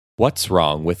What's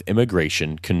wrong with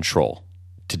immigration control?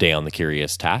 Today on The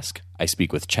Curious Task, I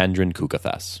speak with Chandran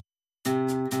Kukathas.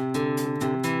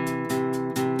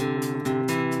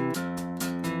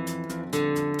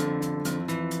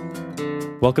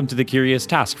 Welcome to The Curious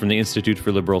Task from the Institute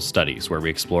for Liberal Studies, where we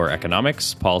explore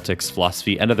economics, politics,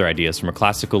 philosophy, and other ideas from a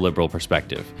classical liberal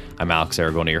perspective. I'm Alex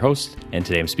Aragona, your host, and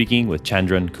today I'm speaking with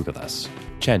Chandran Kukathas.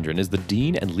 Chandran is the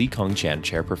Dean and Lee Kong Chan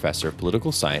Chair Professor of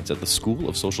Political Science at the School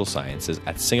of Social Sciences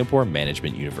at Singapore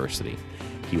Management University.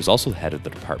 He was also the head of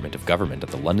the Department of Government at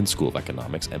the London School of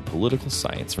Economics and Political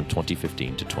Science from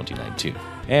 2015 to 2019.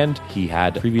 And he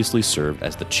had previously served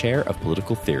as the Chair of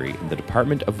Political Theory in the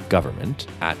Department of Government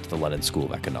at the London School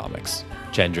of Economics.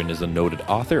 Chandran is a noted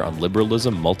author on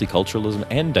liberalism, multiculturalism,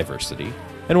 and diversity,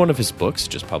 and one of his books,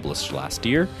 just published last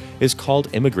year, is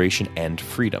called Immigration and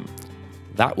Freedom.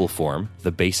 That will form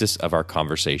the basis of our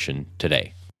conversation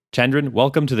today. Chandran,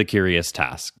 welcome to The Curious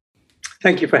Task.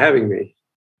 Thank you for having me.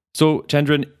 So,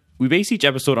 Chandran, we base each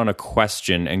episode on a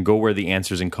question and go where the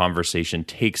answers in conversation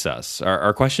takes us.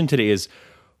 Our question today is,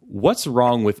 what's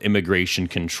wrong with immigration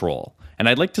control? And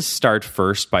I'd like to start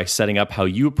first by setting up how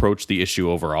you approach the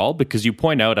issue overall, because you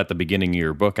point out at the beginning of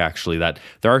your book, actually, that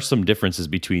there are some differences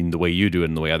between the way you do it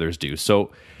and the way others do.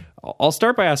 So I'll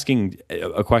start by asking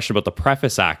a question about the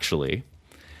preface, actually.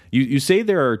 You say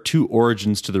there are two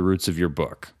origins to the roots of your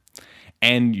book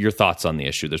and your thoughts on the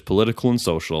issue. There's political and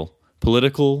social.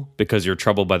 Political, because you're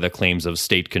troubled by the claims of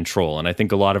state control. And I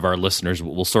think a lot of our listeners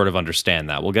will sort of understand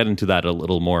that. We'll get into that a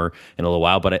little more in a little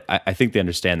while, but I think they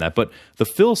understand that. But the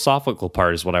philosophical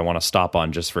part is what I want to stop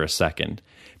on just for a second.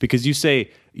 Because you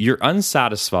say you're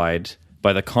unsatisfied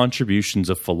by the contributions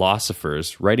of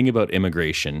philosophers writing about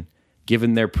immigration,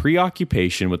 given their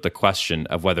preoccupation with the question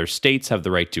of whether states have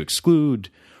the right to exclude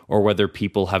or whether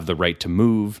people have the right to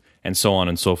move, and so on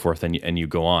and so forth, and you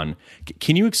go on.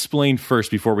 Can you explain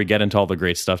first, before we get into all the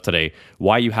great stuff today,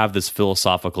 why you have this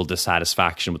philosophical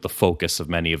dissatisfaction with the focus of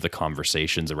many of the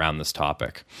conversations around this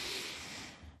topic?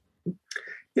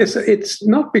 Yes, it's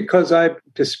not because I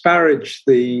disparage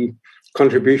the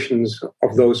contributions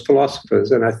of those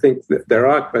philosophers, and I think that there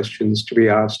are questions to be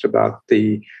asked about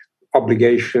the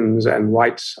obligations and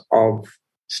rights of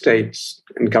states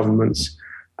and governments,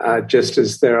 just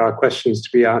as there are questions to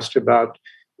be asked about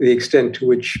the extent to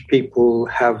which people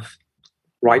have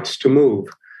rights to move.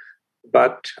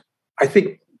 But I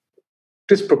think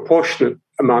disproportionate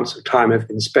amounts of time have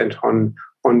been spent on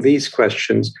these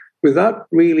questions without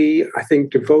really, I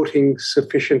think, devoting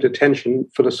sufficient attention,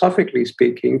 philosophically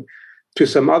speaking, to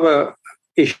some other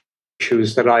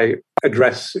issues that I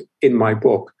address in my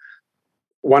book.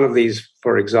 One of these,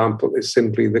 for example, is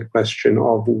simply the question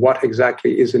of what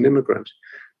exactly is an immigrant.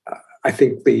 I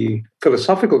think the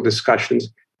philosophical discussions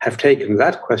have taken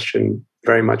that question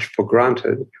very much for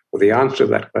granted, or the answer to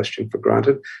that question for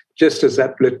granted, just as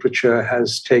that literature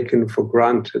has taken for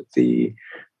granted the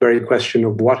very question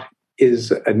of what is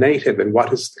a native and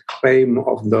what is the claim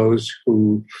of those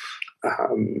who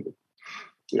are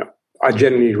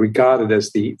generally regarded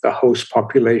as the host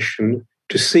population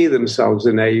to see themselves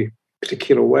in a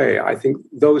particular way. I think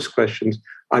those questions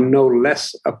are no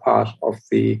less a part of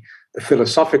the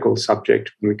philosophical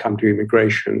subject when we come to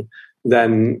immigration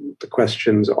than the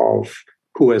questions of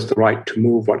who has the right to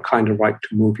move, what kind of right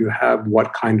to move you have,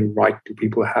 what kind of right do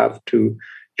people have to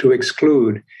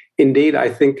exclude. Indeed, I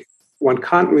think one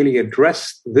can't really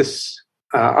address this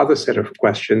other set of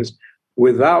questions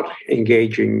without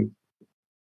engaging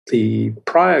the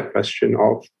prior question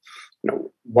of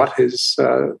what is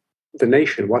the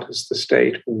nation, what is the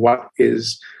state, what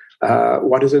is a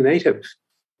native.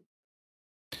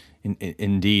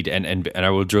 Indeed, and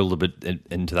I will drill a little bit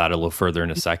into that a little further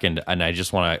in a second, and I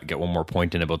just want to get one more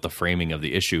point in about the framing of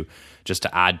the issue, just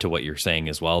to add to what you're saying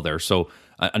as well there. So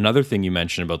another thing you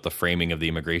mentioned about the framing of the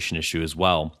immigration issue as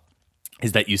well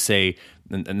is that you say,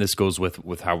 and this goes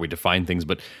with how we define things,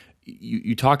 but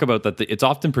you talk about that it's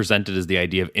often presented as the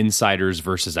idea of insiders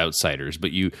versus outsiders,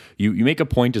 but you make a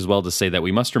point as well to say that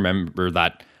we must remember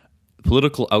that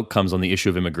political outcomes on the issue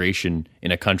of immigration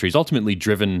in a country is ultimately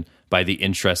driven by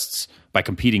by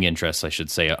competing interests, I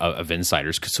should say, of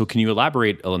insiders. So can you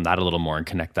elaborate on that a little more and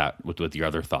connect that with your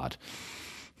other thought?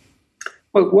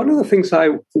 Well, one of the things I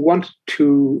want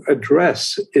to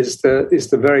address is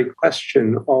the very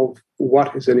question of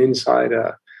what is an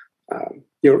insider.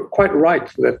 You're quite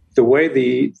right that the way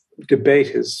the debate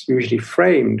is usually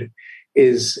framed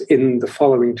is in the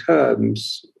following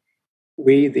terms.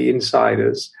 We, the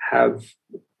insiders, have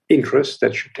interests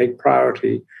that should take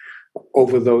priority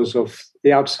over those of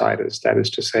the outsiders. That is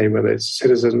to say, whether it's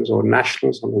citizens or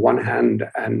nationals on the one hand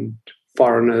and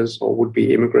foreigners or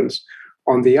would-be immigrants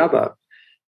on the other.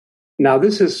 Now,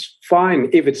 this is fine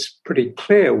if it's pretty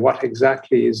clear what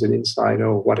exactly is an insider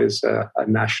or what is a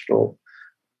national.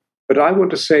 But I want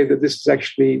to say that this is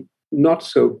actually not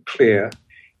so clear.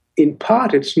 In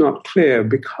part, it's not clear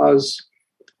because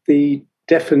the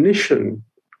definition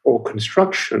or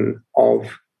construction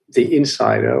of the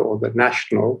insider or the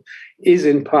national is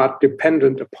in part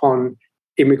dependent upon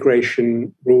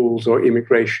immigration rules or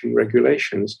immigration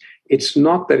regulations. It's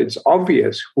not that it's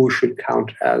obvious who should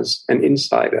count as an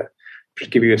insider. To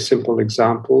give you a simple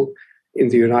example, in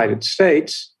the United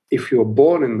States, if you're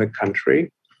born in the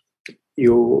country,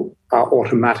 you are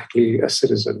automatically a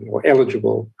citizen or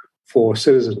eligible for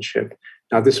citizenship.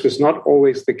 Now, this was not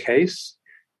always the case.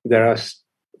 There are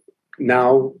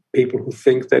now people who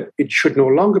think that it should no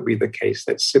longer be the case,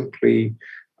 that simply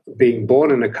being born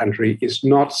in a country is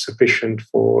not sufficient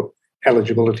for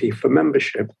eligibility for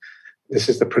membership. This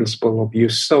is the principle of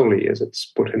jus soli, as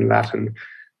it's put in Latin.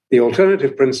 The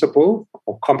alternative principle,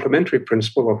 or complementary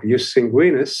principle of jus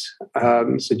sanguinis,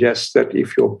 suggests that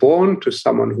if you're born to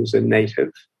someone who's a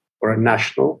native or a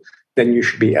national, then you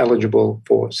should be eligible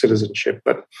for citizenship.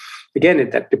 But again,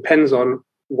 that depends on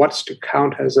what's to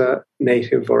count as a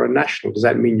native or a national. Does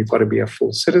that mean you've got to be a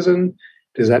full citizen?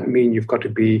 Does that mean you've got to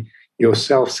be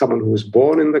yourself someone who was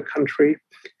born in the country?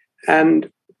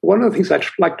 And one of the things I'd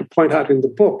like to point out in the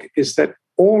book is that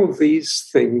all of these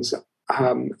things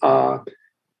are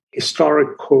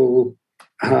historical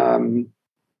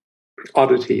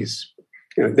oddities.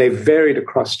 They've varied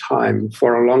across time.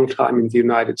 For a long time in the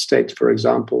United States, for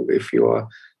example, if you're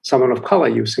someone of color,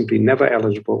 you're simply never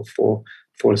eligible for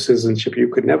citizenship. You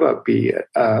could never be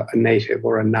a native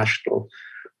or a national.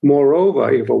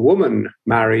 Moreover, if a woman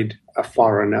married a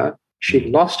foreigner,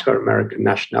 she lost her American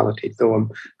nationality, though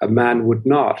a man would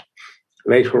not.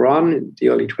 Later on, in the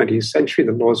early 20th century,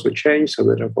 the laws were changed so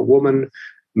that if a woman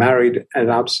married an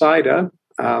outsider,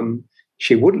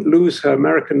 she wouldn't lose her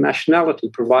American nationality,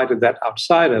 provided that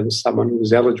outsider was someone who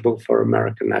was eligible for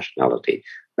American nationality.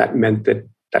 That meant that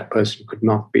that person could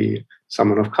not be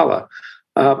someone of color.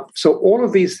 So all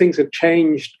of these things have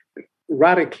changed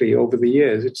radically over the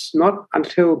years. It's not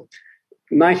until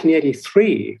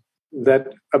 1983 that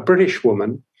a British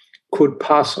woman could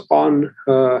pass on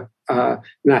her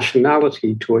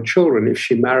nationality to her children if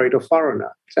she married a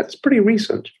foreigner. That's pretty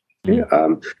recent.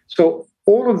 So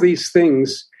all of these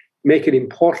things make it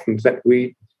important that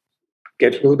we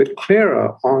get a little bit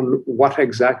clearer on what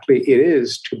exactly it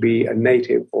is to be a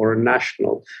native or a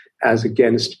national as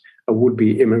against a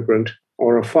would-be immigrant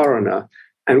or a foreigner.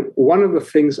 And one of the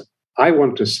things I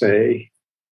want to say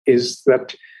is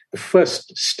that the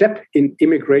first step in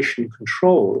immigration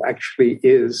control actually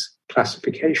is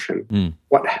classification.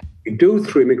 What we do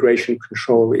through immigration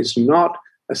control is not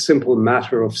a simple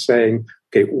matter of saying,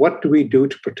 okay, what do we do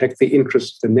to protect the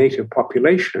interests of the native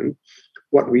population?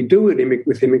 What we do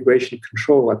with immigration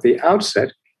control at the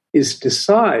outset is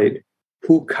decide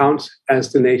who counts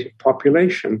as the native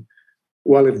population.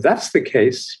 Well, if that's the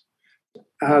case,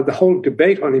 the whole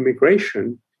debate on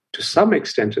immigration, to some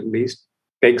extent at least,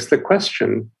 begs the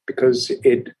question because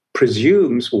it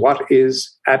presumes what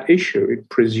is at issue. It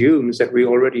presumes that we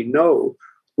already know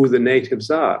who the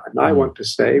natives are. And I want to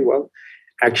say, well,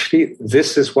 actually,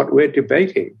 this is what we're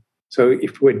debating. So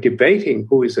if we're debating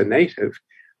who is a native,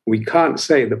 we can't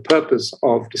say the purpose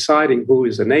of deciding who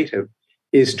is a native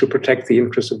is to protect the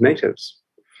interests of natives.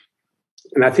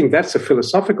 And I think that's a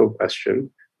philosophical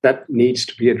question that needs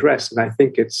to be addressed. And I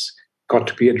think it's got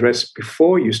to be addressed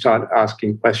before you start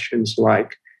asking questions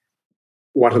like,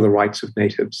 what are the rights of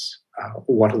natives?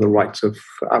 What are the rights of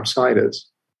outsiders?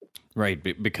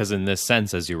 Right, because in this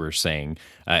sense, as you were saying,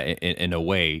 in a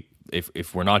way,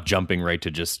 if we're not jumping right to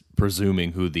just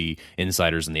presuming who the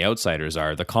insiders and the outsiders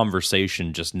are, the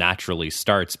conversation just naturally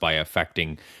starts by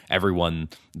affecting everyone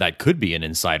that could be an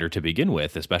insider to begin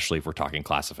with, especially if we're talking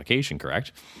classification,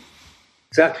 correct?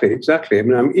 Exactly. I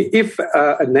mean, if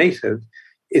a native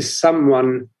is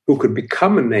someone who could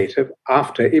become a native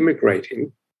after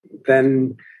immigrating,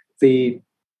 then the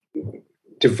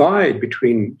divide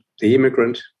between the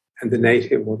immigrant and the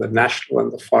native, or the national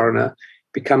and the foreigner,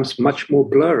 becomes much more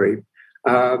blurry.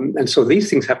 And so these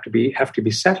things have to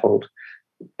be settled,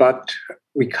 but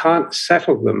we can't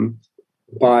settle them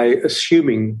by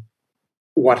assuming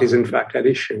what is in fact at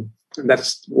issue. And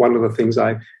that's one of the things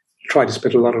I try to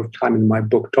spend a lot of time in my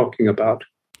book talking about.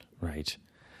 Right.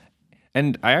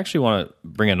 And I actually want to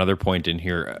bring another point in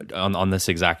here on this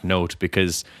exact note,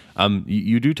 because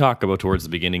you do talk about towards the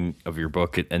beginning of your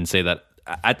book and say that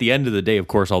at the end of the day, of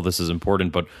course, all this is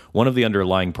important, but one of the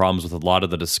underlying problems with a lot of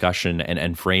the discussion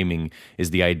and framing is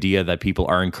the idea that people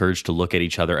are encouraged to look at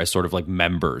each other as sort of like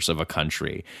members of a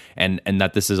country, and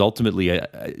that this is ultimately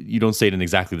you don't say it in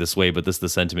exactly this way, but this is the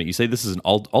sentiment. You say this is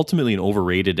ultimately an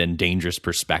overrated and dangerous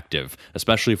perspective,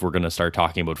 especially if we're going to start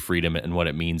talking about freedom and what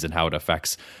it means and how it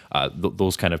affects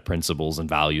those kind of principles and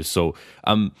values. So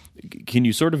can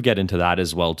you sort of get into that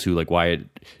as well too, like why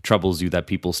it troubles you that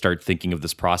people start thinking of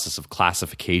this process of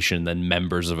classification, then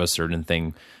members of a certain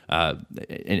thing,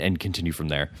 and continue from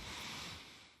there?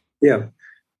 Yeah.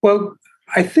 Well,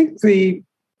 I think the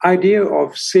idea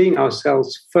of seeing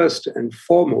ourselves first and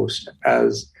foremost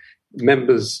as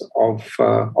members of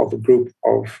a group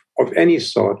of any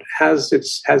sort has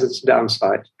its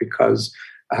downside, because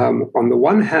on the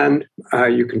one hand,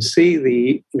 you can see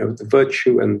the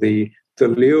virtue and the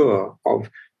lure of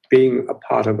being a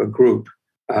part of a group.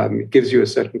 It gives you a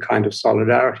certain kind of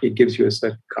solidarity, it gives you a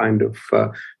certain kind of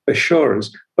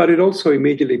assurance, but it also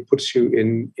immediately puts you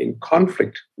in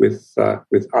conflict with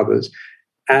others,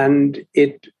 and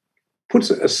it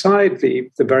puts aside the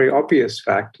very obvious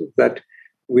fact that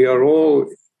we are all,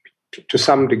 to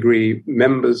some degree,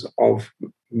 members of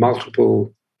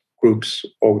multiple groups,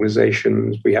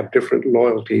 organizations. We have different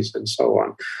loyalties and so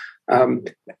on.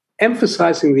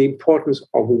 Emphasizing the importance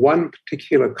of one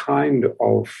particular kind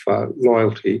of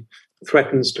loyalty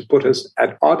threatens to put us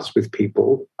at odds with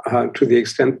people to the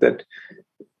extent that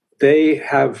they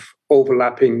have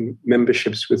overlapping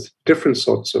memberships with different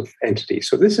sorts of entities.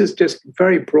 So this is just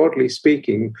very broadly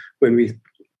speaking when we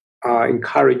are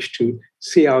encouraged to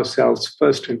see ourselves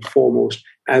first and foremost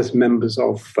as members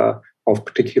of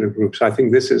particular groups. I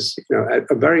think this is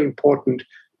a very important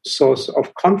source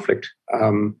of conflict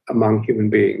among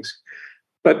human beings.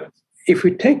 But if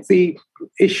we take the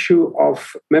issue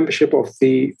of membership of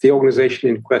the organization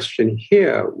in question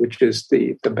here, which is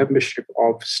the membership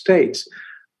of states,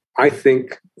 I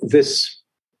think this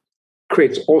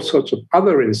creates all sorts of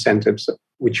other incentives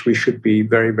which we should be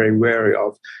very, very wary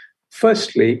of.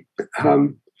 Firstly,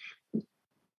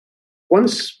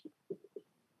 once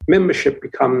membership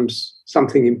becomes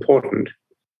something important,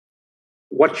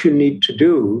 what you need to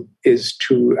do is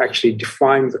to actually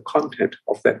define the content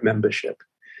of that membership.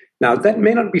 Now, that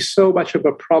may not be so much of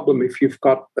a problem if you've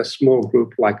got a small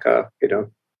group like a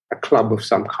club of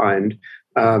some kind.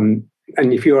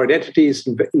 And if your identity is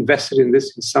invested in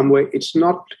this in some way, it's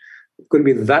not going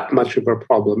to be that much of a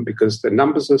problem because the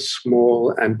numbers are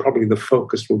small and probably the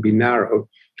focus will be narrow.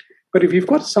 But if you've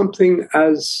got something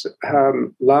as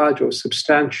large or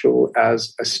substantial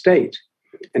as a state,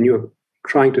 and you're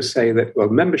trying to say that, well,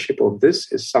 membership of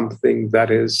this is something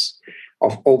that is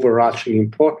of overarching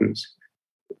importance,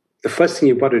 the first thing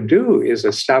you've got to do is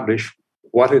establish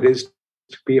what it is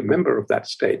to be a member of that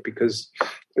state. Because,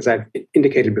 as I've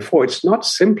indicated before, it's not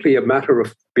simply a matter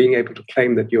of being able to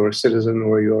claim that you're a citizen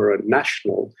or you're a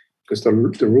national, because the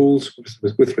rules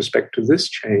with respect to this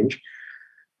change,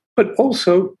 but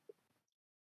also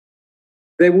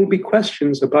there will be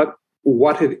questions about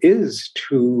what it is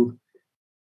to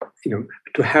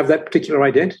have that particular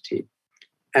identity.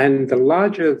 And the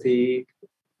larger the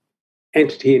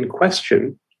entity in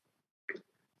question,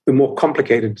 the more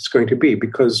complicated it's going to be,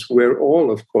 because we're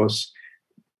all, of course,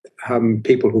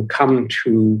 people who come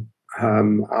to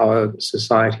our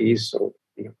societies or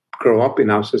grow up in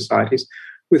our societies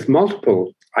with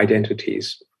multiple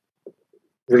identities.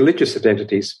 Religious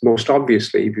identities, most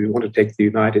obviously, if you want to take the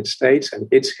United States and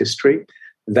its history,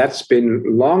 that's been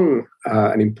long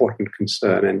an important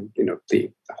concern. And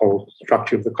the whole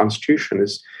structure of the Constitution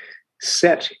is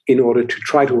set in order to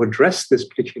try to address this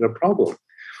particular problem.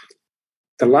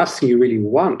 The last thing you really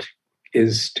want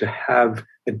is to have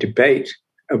a debate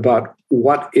about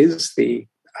what is the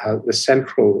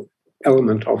central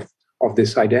element of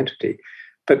this identity.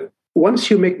 But once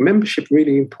you make membership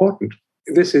really important,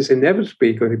 this is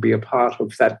inevitably going to be a part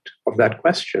of that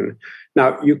question.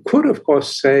 Now, you could, of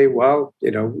course, say, well,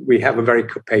 we have a very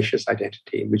capacious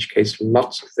identity, in which case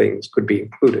lots of things could be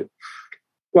included.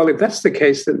 Well, if that's the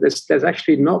case, then there's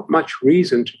actually not much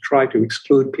reason to try to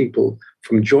exclude people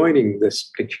from joining this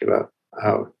particular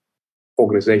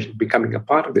organization, becoming a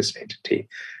part of this entity.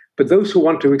 But those who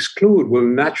want to exclude will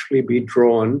naturally be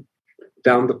drawn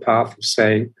down the path of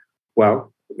saying,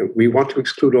 well, we want to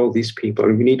exclude all these people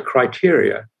and we need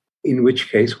criteria, in which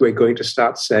case we're going to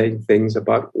start saying things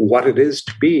about what it is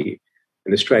to be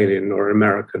an Australian or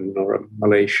American or a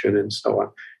Malaysian and so on.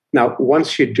 Now,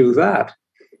 once you do that,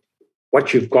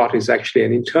 what you've got is actually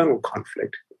an internal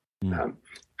conflict.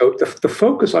 So the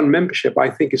focus on membership, I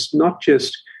think, is not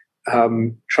just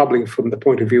troubling from the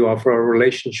point of view of our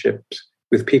relationships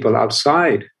with people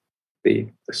outside the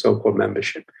so-called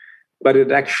membership, but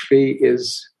it actually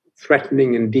is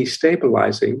threatening and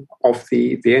destabilizing of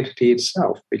the entity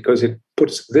itself, because it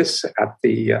puts this at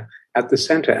the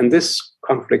center. And this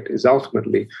conflict is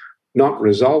ultimately not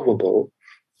resolvable.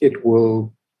 It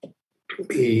will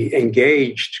be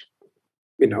engaged,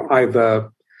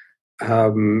 either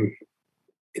in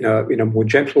a more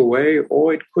gentle way,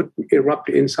 or it could erupt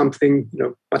in something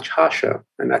much harsher.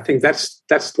 And I think that's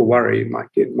the worry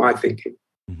in my thinking.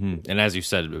 Mm-hmm. And as you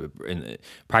said,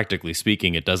 practically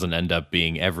speaking, it doesn't end up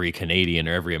being every Canadian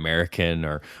or every American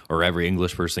or every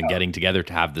English person getting together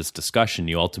to have this discussion.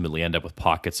 You ultimately end up with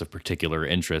pockets of particular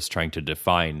interest trying to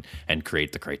define and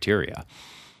create the criteria.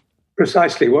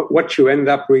 Precisely. What you end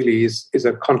up really is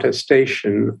a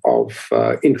contestation of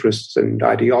interests and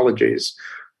ideologies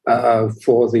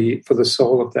for the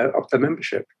soul of the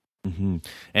membership. Mm-hmm.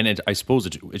 And I suppose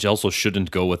it also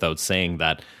shouldn't go without saying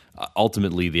that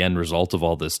ultimately the end result of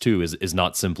all this too is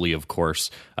not simply, of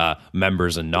course,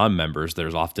 members and non-members.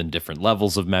 There's often different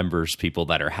levels of members, people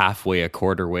that are halfway, a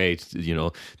quarter way,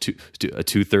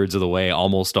 two-thirds of the way,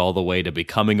 almost all the way to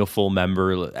becoming a full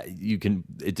member.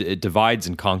 It divides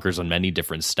and conquers on many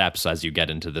different steps as you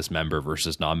get into this member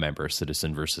versus non-member,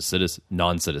 citizen versus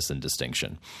non-citizen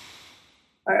distinction.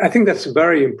 I think that's a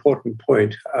very important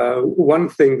point. One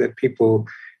thing that people,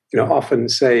 often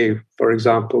say, for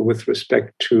example, with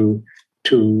respect to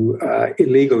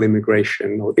illegal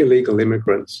immigration or illegal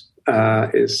immigrants,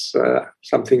 is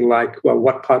something like, well,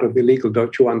 what part of illegal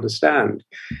don't you understand?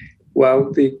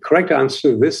 Well, the correct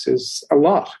answer to this is a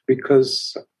lot,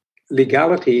 because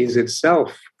legality is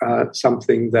itself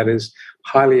something that is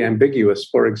highly ambiguous.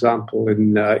 For example,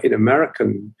 in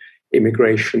American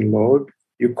immigration law,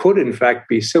 you could, in fact,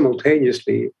 be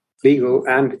simultaneously legal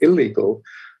and illegal,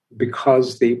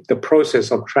 because the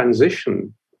process of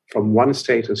transition from one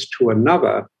status to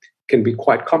another can be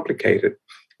quite complicated.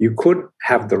 You could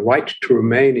have the right to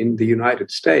remain in the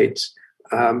United States,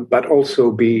 but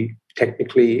also be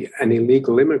technically an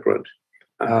illegal immigrant.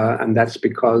 And that's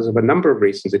because of a number of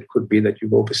reasons. It could be that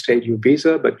you've overstayed your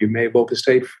visa, but you may have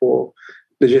overstayed for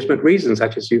legitimate reasons,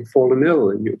 such as you've fallen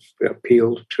ill and you've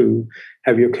appealed to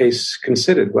have your case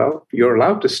considered. Well, you're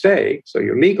allowed to stay, so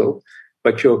you're legal,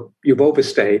 but you've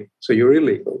overstayed, so you're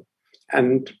illegal.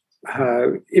 And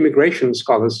immigration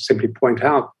scholars simply point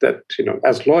out that,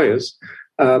 as lawyers,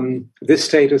 this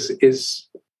status is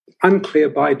unclear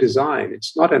by design.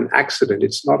 It's not an accident.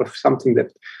 It's not something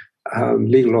that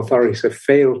legal authorities have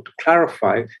failed to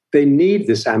clarify. They need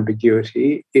this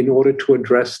ambiguity in order to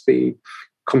address the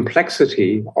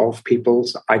complexity of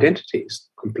people's identities,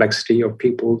 complexity of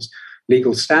people's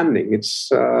legal standing. It's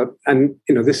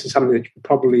this is something that you can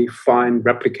probably find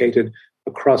replicated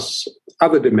across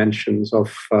other dimensions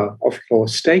of law.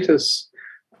 Status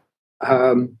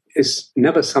is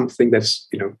never something that's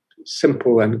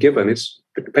simple and given. It's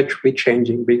perpetually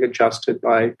changing, being adjusted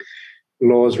by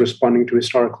laws responding to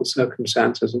historical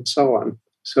circumstances and so on.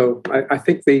 So I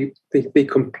think the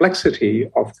complexity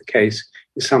of the case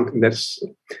is something that's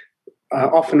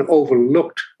often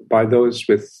overlooked by those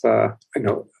with a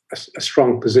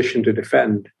strong position to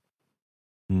defend.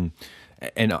 Mm.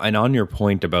 And on your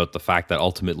point about the fact that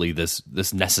ultimately this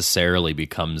necessarily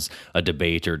becomes a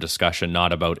debate or discussion,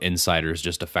 not about insiders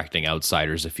just affecting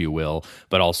outsiders, if you will,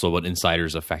 but also about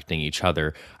insiders affecting each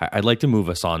other, I'd like to move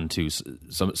us on to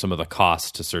some of the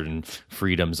costs to certain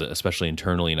freedoms, especially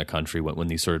internally in a country when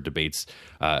these sort of debates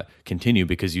continue,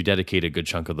 because you dedicate a good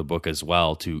chunk of the book as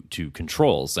well to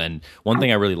controls. And one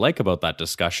thing I really like about that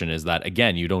discussion is that,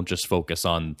 again, you don't just focus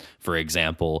on, for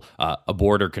example, a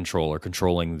border control or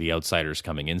controlling the outsiders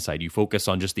coming inside. You focus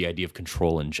on just the idea of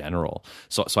control in general.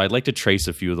 So I'd like to trace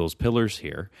a few of those pillars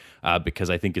here because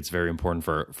I think it's very important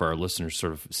for our listeners to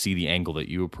sort of see the angle that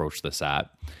you approach this at.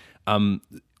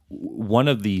 One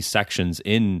of the sections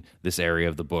in this area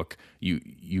of the book,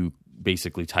 you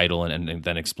basically title and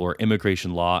then explore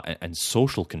immigration law and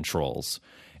social controls.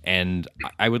 And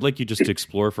I would like you just to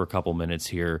explore for a couple minutes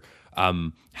here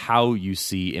how you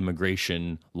see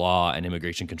immigration law and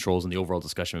immigration controls and the overall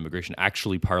discussion of immigration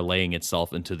actually parlaying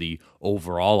itself into the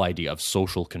overall idea of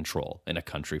social control in a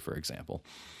country, for example.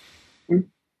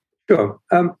 Sure.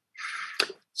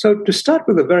 So to start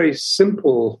with a very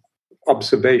simple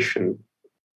observation,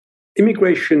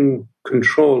 immigration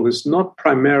control is not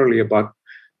primarily about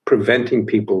preventing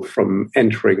people from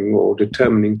entering or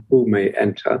determining who may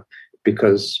enter,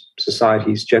 because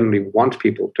societies generally want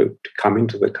people to come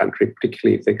into the country,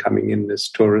 particularly if they're coming in as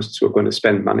tourists who are going to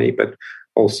spend money, but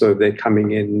also they're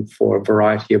coming in for a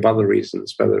variety of other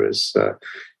reasons, whether it's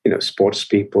sports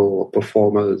people or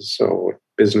performers or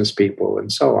business people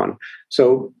and so on.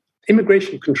 So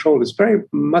immigration control is very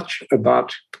much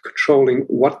about controlling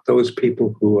what those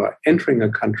people who are entering a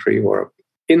country or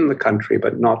in the country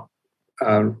but not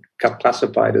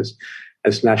classified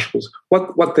as nationals,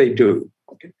 what they do.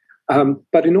 Okay?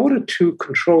 But in order to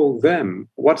control them,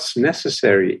 what's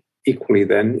necessary equally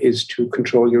then is to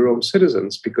control your own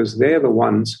citizens, because they're the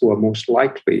ones who are most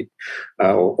likely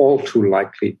or all too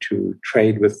likely to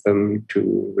trade with them,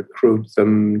 to recruit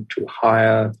them, to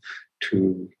hire,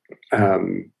 to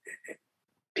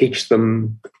teach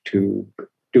them, to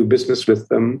do business with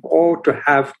them, or to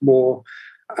have more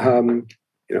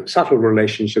subtle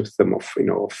relationships with them of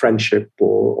friendship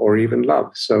or even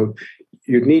love. So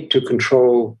you need to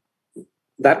control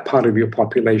that part of your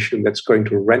population that's going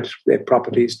to rent their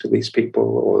properties to these people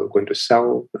or going to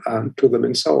sell to them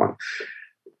and so on.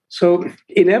 So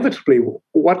inevitably,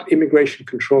 what immigration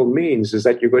control means is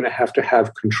that you're going to have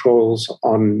controls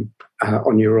on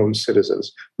your own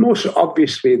citizens. Most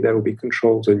obviously, there will be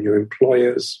controls on your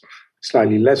employers,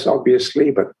 slightly less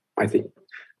obviously, but I think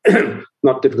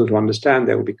not difficult to understand.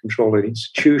 There will be control on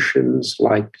institutions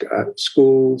like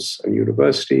schools and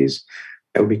universities.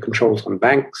 There will be controls on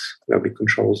banks. There will be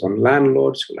controls on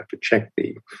landlords who will have to check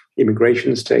the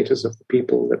immigration status of the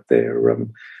people that they're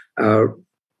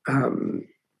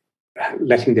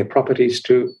letting their properties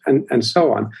to, and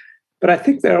so on. But I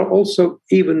think there are also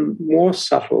even more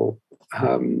subtle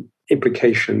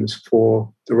implications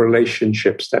for the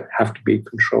relationships that have to be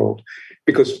controlled.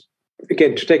 Because,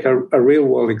 again, to take a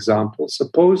real-world example,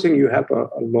 supposing you have a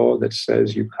law that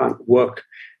says you can't work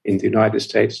in the United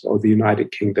States or the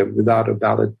United Kingdom without a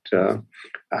valid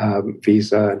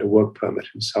visa and a work permit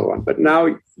and so on. But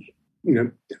now,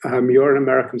 you're an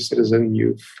American citizen.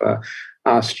 You've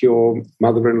asked your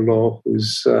mother-in-law,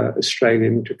 who's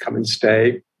Australian, to come and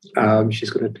stay. She's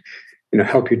going to,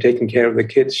 help you taking care of the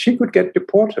kids. She could get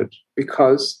deported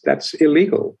because that's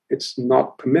illegal. It's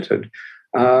not permitted.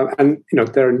 And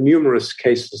there are numerous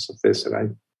cases of this, and I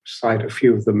cite a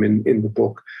few of them in the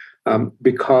book,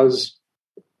 because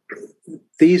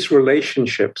these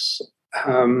relationships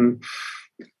aren't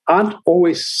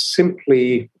always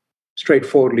simply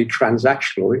straightforwardly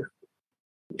transactional.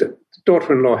 The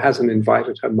daughter-in-law hasn't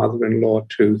invited her mother-in-law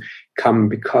to come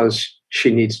because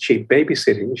she needs cheap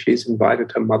babysitting. She's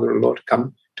invited her mother-in-law to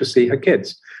come to see her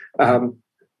kids.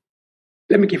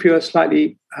 Let me give you a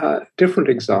slightly different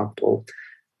example.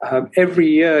 Every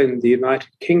year in the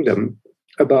United Kingdom,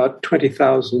 about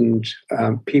 20,000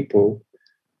 people,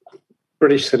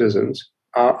 British citizens,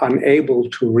 are unable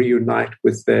to reunite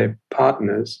with their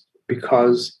partners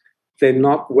because they're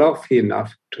not wealthy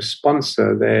enough to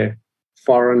sponsor their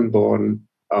foreign-born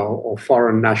or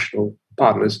foreign national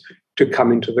partners to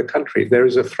come into the country. There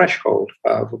is a threshold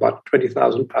of about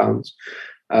 £20,000.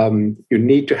 You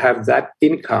need to have that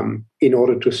income in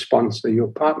order to sponsor your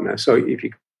partner. So if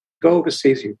you go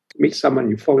overseas, you meet someone,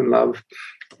 you fall in love,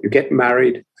 you get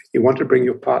married, you want to bring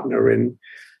your partner in,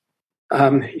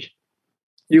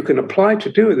 you can apply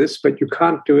to do this, but you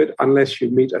can't do it unless you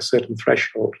meet a certain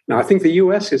threshold. Now, I think the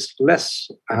US is less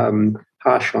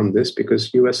harsh on this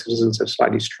because US citizens have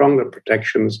slightly stronger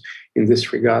protections in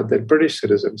this regard than British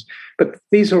citizens. But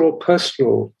these are all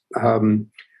personal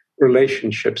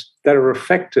relationships that are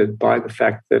affected by the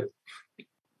fact that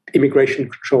immigration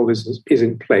control is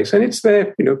in place. And it's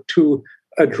there, to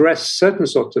address certain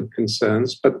sorts of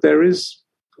concerns, but there is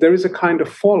a kind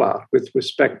of fallout with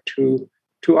respect to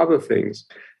other things.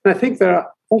 And I think there are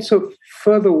also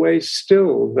further ways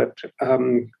still that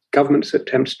governments'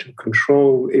 attempts to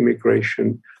control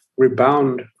immigration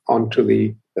rebound onto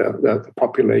the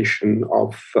population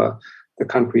of the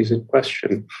countries in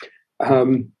question.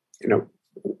 One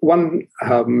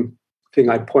thing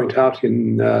I point out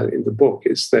in the book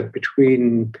is that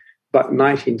between about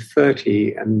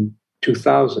 1930 and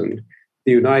 2000,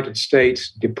 the United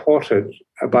States deported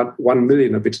about 1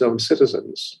 million of its own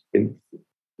citizens,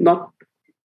 not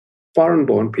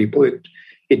foreign-born people.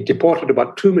 It deported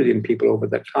about 2 million people over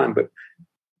that time, but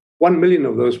 1 million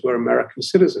of those were American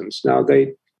citizens. Now,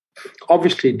 they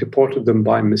obviously deported them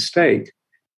by mistake,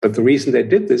 but the reason they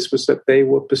did this was that they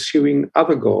were pursuing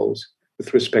other goals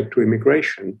with respect to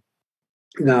immigration.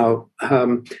 Now,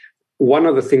 one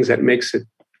of the things that makes it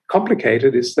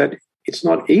complicated is that it's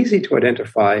not easy to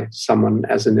identify someone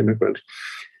as an immigrant.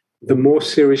 The more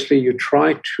seriously you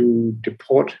try to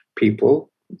deport people,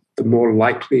 the more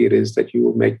likely it is that you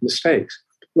will make mistakes.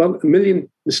 Well, 1 million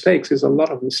mistakes is a lot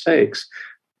of mistakes,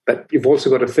 but you've also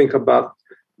got to think about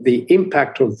the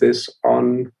impact of this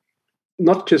on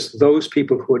not just those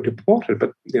people who are deported,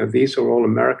 but these are all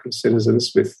American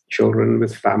citizens with children,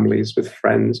 with families, with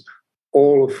friends,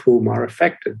 all of whom are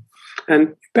affected.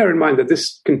 And bear in mind that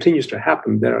this continues to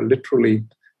happen. There are literally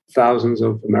thousands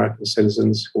of American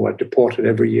citizens who are deported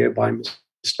every year by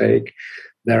mistake.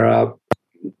 There are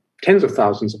tens of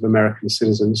thousands of American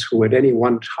citizens who at any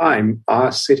one time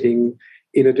are sitting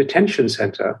in a detention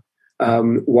center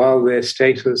while their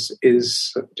status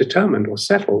is determined or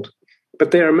settled.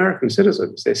 But they're American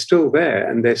citizens. They're still there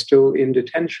and they're still in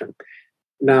detention.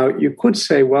 Now, you could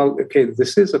say, well, okay,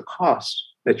 this is a cost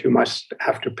that you must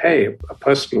have to pay, a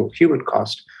personal human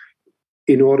cost,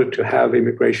 in order to have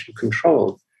immigration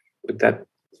control. But that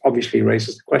obviously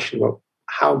raises the question, well,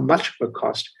 how much of a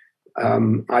cost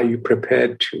are you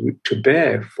prepared to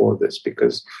bear for this?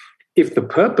 Because if the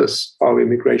purpose of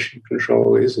immigration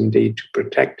control is indeed to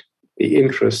protect the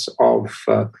interests of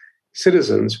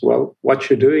citizens, well, what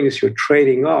you're doing is you're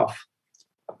trading off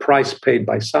a price paid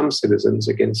by some citizens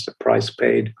against a price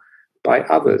paid by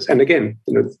others. And again,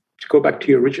 to go back to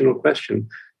your original question,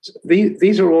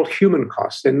 these are all human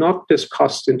costs. They're not just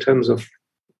costs in terms of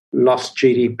lost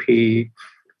GDP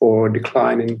or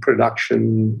decline in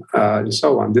production and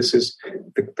so on. This is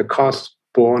the cost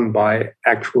borne by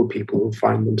actual people who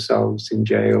find themselves in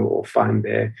jail or find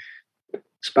their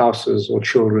spouses or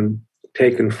children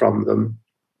taken from them,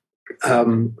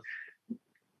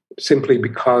 simply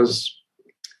because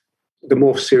the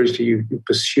more seriously you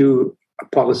pursue a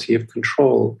policy of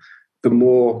control, the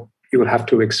more you will have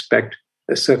to expect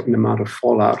a certain amount of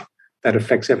fallout that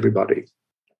affects everybody.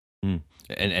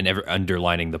 And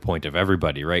underlining the point of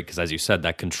everybody, right? Because as you said,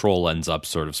 that control ends up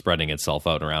sort of spreading itself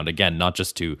out around, again, not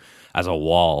just to, as a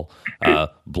wall,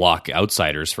 block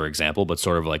outsiders, for example, but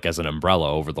sort of like as an umbrella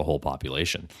over the whole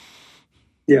population.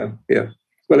 Yeah.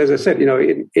 Well, as I said,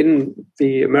 in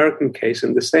the American case,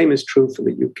 and the same is true for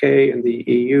the UK and the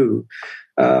EU,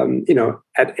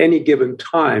 at any given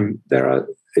time, there are,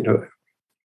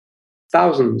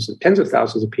 thousands, tens of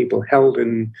thousands of people held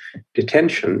in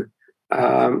detention,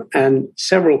 and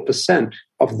several percent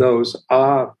of those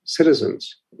are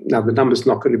citizens. Now, the number's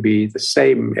not going to be the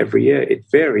same every year. It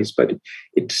varies, but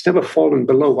it's never fallen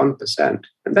below 1%.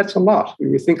 And that's a lot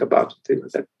when you think about it.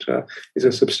 That is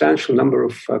a substantial number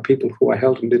of people who are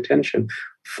held in detention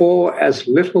for as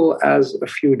little as a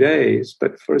few days,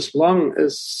 but for as long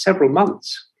as several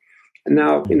months. And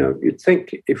now, you'd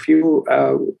think if you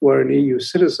were an EU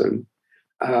citizen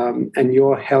and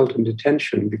you're held in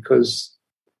detention because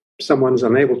someone is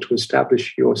unable to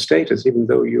establish your status, even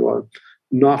though you are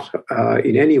not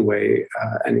in any way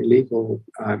an illegal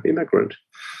immigrant,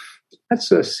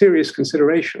 that's a serious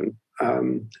consideration.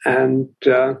 And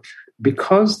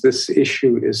because this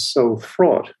issue is so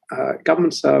fraught,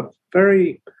 governments are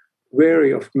very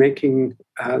wary of making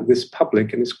this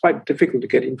public, and it's quite difficult to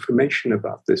get information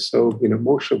about this. So,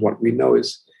 most of what we know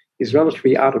is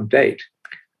relatively out of date,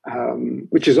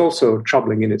 which is also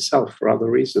troubling in itself for other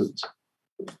reasons.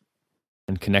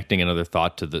 And connecting another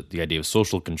thought to the idea of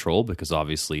social control, because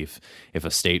obviously if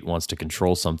a state wants to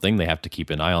control something, they have to keep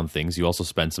an eye on things. You also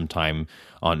spend some time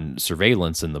on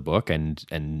surveillance in the book and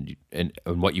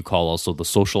what you call also the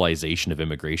socialization of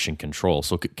immigration control.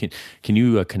 So can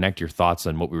you connect your thoughts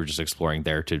on what we were just exploring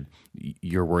there to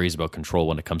your worries about control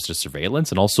when it comes to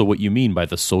surveillance, and also what you mean by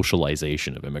the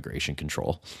socialization of immigration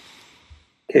control?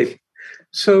 Okay.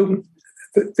 So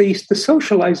the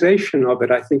socialization of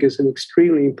it, I think, is an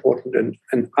extremely important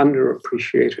and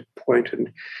underappreciated point.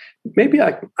 And maybe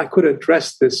I could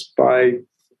address this by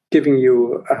giving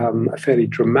you a fairly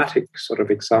dramatic sort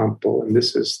of example. And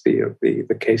this is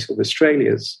the case of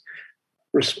Australia's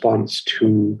response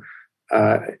to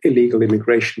illegal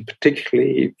immigration,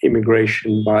 particularly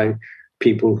immigration by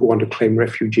people who want to claim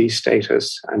refugee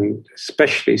status, and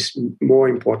especially, more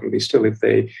importantly still, if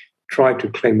they try to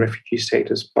claim refugee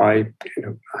status by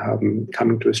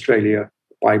coming to Australia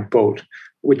by boat,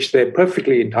 which they're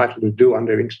perfectly entitled to do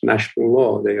under international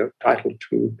law. They are entitled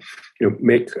to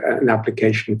make an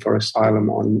application for asylum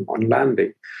on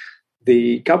landing.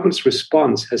 The government's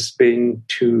response has been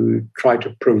to try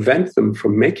to prevent them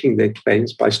from making their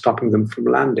claims by stopping them from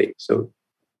landing. So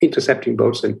intercepting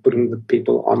boats and putting the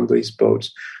people on these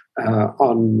boats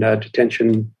on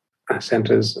detention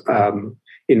centres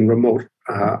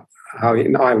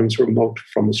in islands remote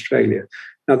from Australia.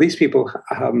 Now, these people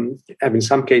have in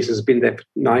some cases been there for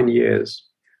 9 years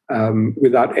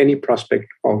without any prospect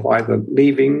of either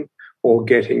leaving or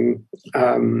getting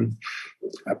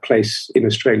a place in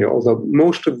Australia. Although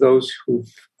most of those who've,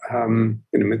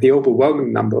 the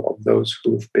overwhelming number of those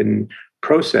who've been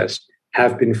processed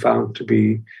have been found to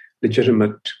be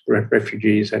legitimate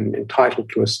refugees and entitled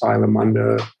to asylum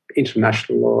under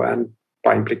international law and,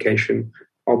 by implication,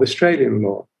 of Australian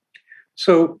law.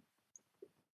 So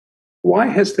why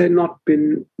has there not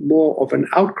been more of an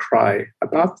outcry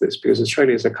about this? Because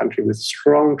Australia is a country with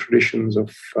strong traditions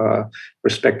of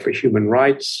respect for human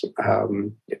rights.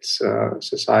 It's a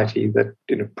society that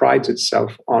prides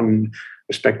itself on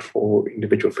respect for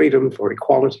individual freedom, for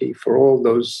equality, for all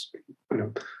those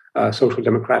social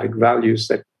democratic values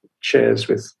that shares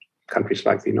with countries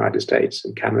like the United States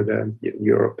and Canada and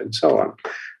Europe and so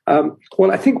on.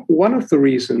 Well, I think one of the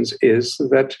reasons is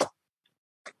that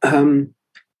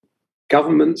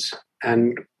governments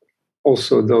and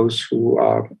also those who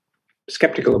are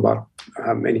skeptical about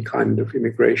any kind of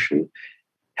immigration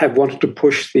have wanted to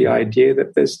push the idea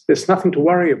that there's nothing to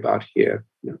worry about here.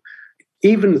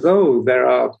 Even though there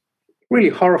are really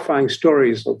horrifying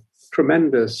stories of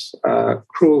tremendous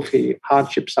cruelty,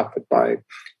 hardship suffered by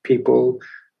people,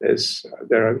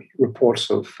 there are reports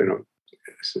of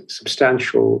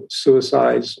substantial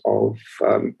suicides, of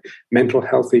mental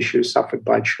health issues suffered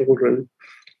by children.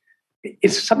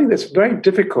 It's something that's very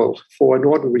difficult for an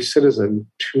ordinary citizen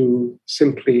to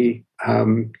simply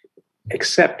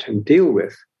accept and deal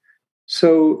with.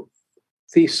 So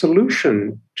the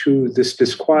solution to this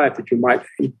disquiet that you might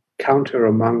encounter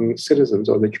among citizens,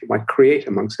 or that you might create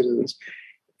among citizens,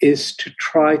 is to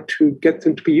try to get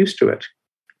them to be used to it.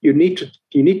 You need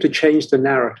to change the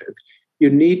narrative.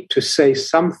 You need to say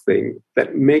something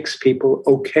that makes people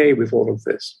okay with all of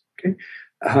this. Okay,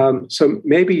 so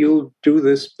maybe you'll do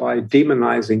this by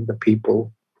demonizing the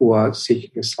people who are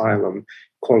seeking asylum,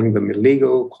 calling them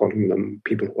illegal, calling them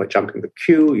people who are jumping the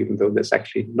queue, even though there's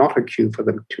actually not a queue for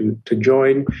them to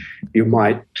join. You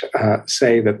might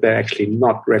say that they're actually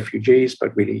not refugees,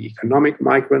 but really economic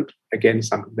migrant. Again,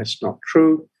 something that's not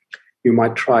true. You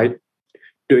might try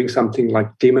doing something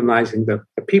like demonizing the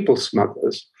people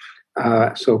smugglers,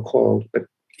 so-called. But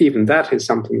even that is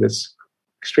something that's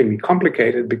extremely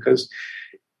complicated, because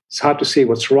it's hard to see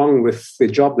what's wrong with the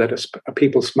job that a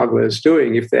people smuggler is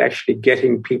doing if they're actually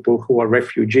getting people who are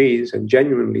refugees, and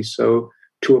genuinely so,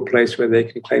 to a place where they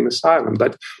can claim asylum.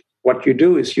 But what you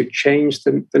do is you change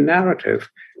the narrative.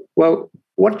 Well,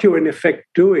 what you're in effect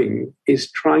doing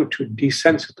is trying to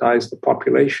desensitize the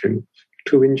population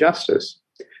to injustice.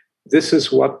 This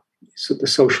is what the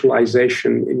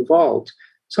socialization involved.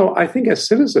 So I think as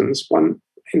citizens,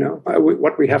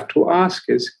 what we have to ask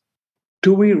is,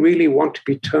 do we really want to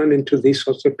be turned into these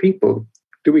sorts of people?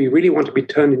 Do we really want to be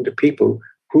turned into people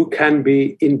who can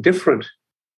be indifferent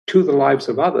to the lives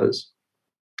of others?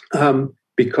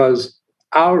 Because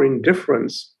our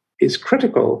indifference is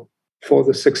critical for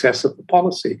the success of the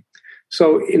policy.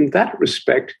 So in that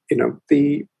respect,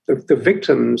 the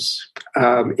victims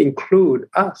include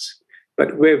us,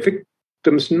 but we're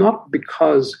victims not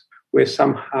because we're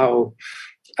somehow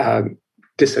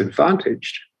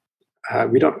disadvantaged.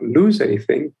 We don't lose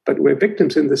anything, but we're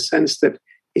victims in the sense that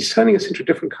it's turning us into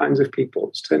different kinds of people.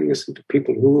 It's turning us into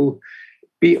people who will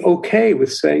be okay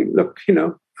with saying, look,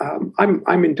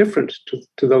 I'm indifferent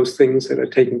to those things that are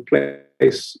taking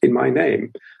place in my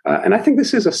name. And I think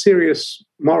this is a serious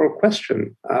moral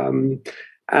question.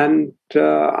 And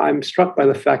I'm struck by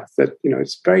the fact that,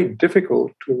 it's very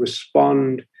difficult to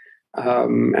respond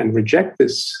and reject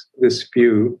this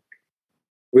view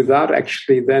without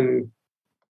actually then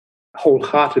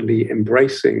wholeheartedly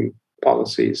embracing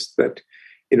policies that,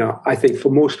 I think for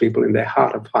most people in their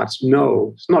heart of hearts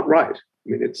know it's not right. I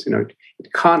mean, it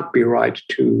can't be right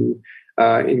to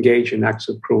engage in acts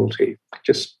of cruelty. It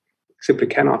just simply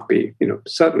cannot be,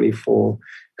 certainly for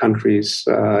countries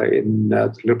in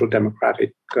the liberal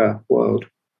democratic world.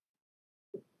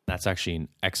 That's actually an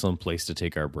excellent place to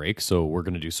take our break. So we're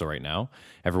going to do so right now.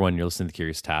 Everyone, you're listening to The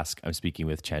Curious Task. I'm speaking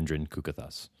with Chandran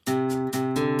Kukathas.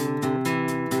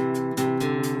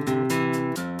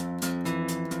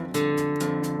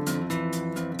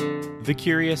 The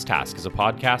Curious Task is a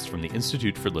podcast from the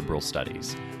Institute for Liberal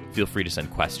Studies. Feel free to send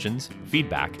questions,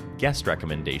 feedback, guest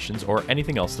recommendations, or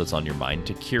anything else that's on your mind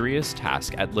to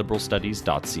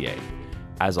curioustask@liberalstudies.ca.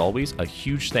 As always, a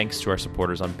huge thanks to our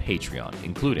supporters on Patreon,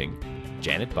 including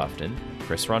Janet Buffton,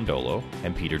 Chris Rondolo,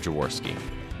 and Peter Jaworski.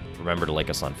 Remember to like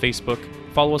us on Facebook,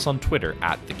 follow us on Twitter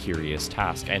 @The Curious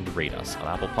Task, and rate us on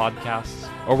Apple Podcasts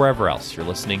or wherever else you're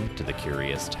listening to The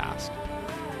Curious Task.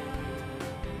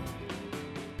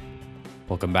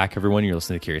 Welcome back, everyone. You're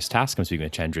listening to The Curious Task. I'm speaking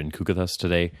with Chandran Kukathas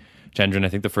today. Chandran, I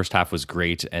think the first half was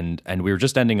great, and we were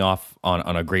just ending off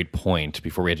on a great point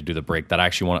before we had to do the break that I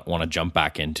actually want to jump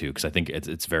back into, because I think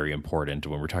it's very important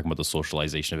when we're talking about the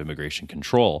socialization of immigration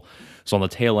control. So on the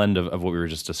tail end of what we were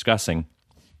just discussing,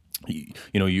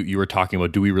 you were talking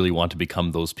about, do we really want to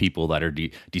become those people that are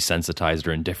desensitized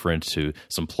or indifferent to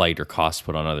some plight or cost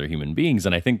put on other human beings?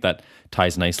 And I think that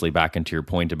ties nicely back into your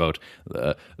point about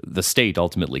the state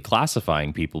ultimately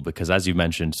classifying people, because as you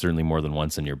mentioned, certainly more than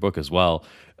once in your book as well,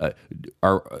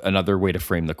 another way to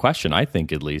frame the question, I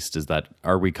think at least, is that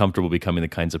are we comfortable becoming the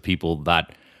kinds of people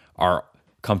that are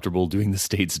comfortable doing the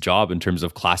state's job in terms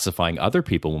of classifying other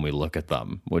people when we look at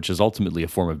them, which is ultimately a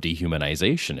form of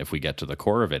dehumanization if we get to the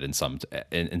core of it in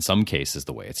some cases,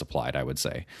 the way it's applied, I would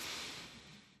say.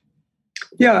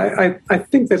 Yeah, I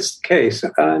think that's the case.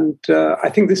 And I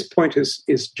think this point is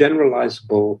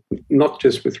generalizable, not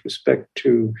just with respect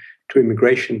to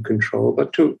immigration control,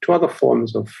 but to other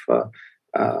forms of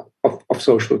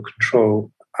social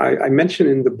control. I mention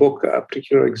in the book a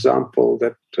particular example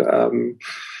that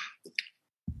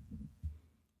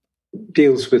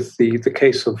deals with the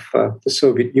case of the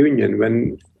Soviet Union,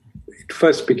 when it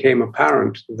first became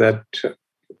apparent that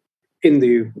in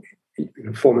the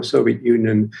former Soviet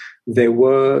Union there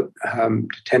were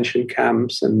detention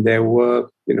camps, and there were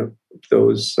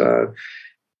those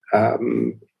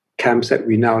camps that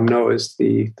we now know as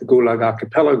the Gulag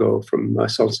Archipelago from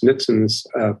Solzhenitsyn's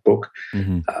book.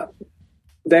 Mm-hmm.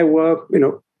 There were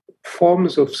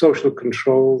forms of social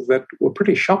control that were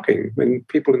pretty shocking when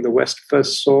people in the West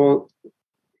first saw,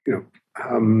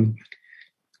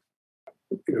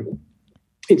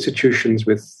 institutions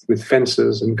with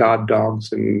fences and guard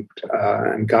dogs and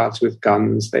guards with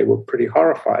guns. They were pretty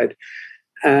horrified.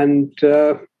 And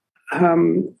the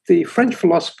French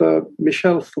philosopher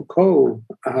Michel Foucault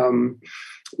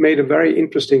made a very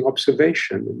interesting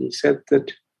observation. And he said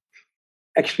that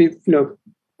actually,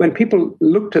 when people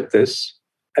looked at this,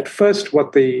 at first,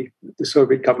 what the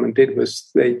Soviet government did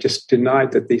was they just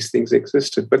denied that these things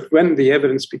existed. But when the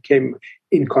evidence became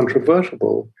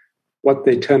incontrovertible, what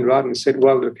they turned around and said,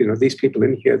 well, look, these people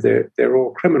in here, they're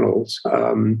all criminals.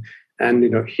 And,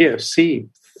 here, see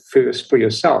for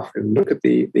yourself and look at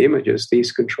the images.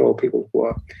 These control people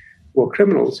who were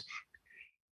criminals.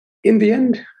 In the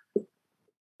end,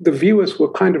 the viewers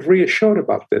were kind of reassured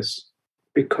about this,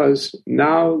 because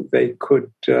now they could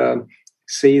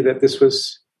see that this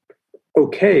was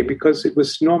okay because it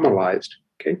was normalized.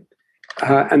 Okay,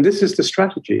 and this is the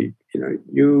strategy.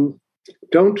 You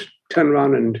don't turn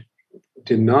around and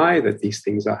deny that these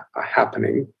things are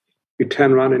happening. You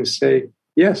turn around and say,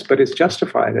 yes, but it's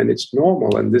justified and it's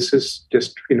normal, and this is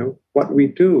just what we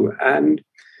do. And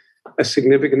a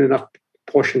significant enough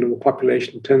portion of the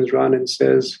population turns around and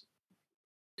says,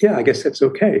 yeah, I guess that's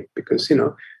okay, because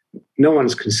no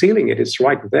one's concealing it. It's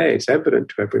right there. It's evident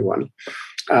to everyone.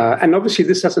 And obviously,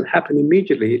 this doesn't happen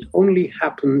immediately. It only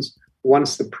happens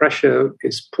once the pressure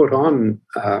is put on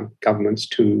governments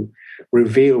to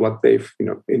reveal what they've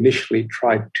initially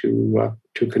tried to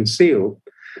conceal.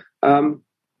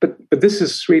 But this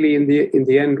is really in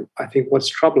the end, I think, what's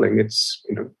troubling. It's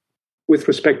with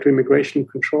respect to immigration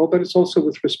control, but it's also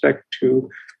with respect to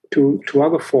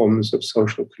other forms of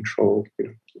social control.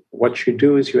 What you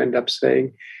do is you end up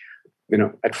saying,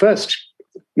 at first,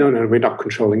 no, we're not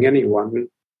controlling anyone.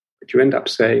 But you end up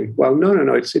saying, well,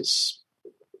 no,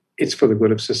 it's for the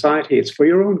good of society. It's for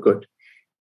your own good.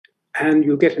 And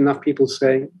you'll get enough people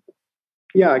saying,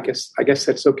 yeah, I guess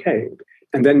that's okay.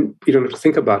 And then you don't have to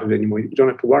think about it anymore. You don't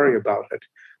have to worry about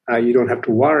it. You don't have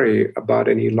to worry about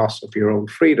any loss of your own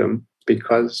freedom,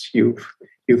 because you've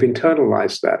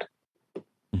internalized that.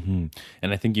 Mm-hmm.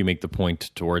 And I think you make the point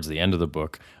towards the end of the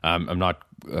book. I'm not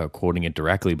quoting it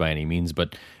directly by any means,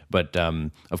 but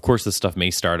of course this stuff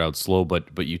may start out slow.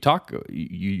 But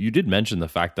you did mention the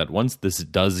fact that once this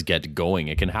does get going,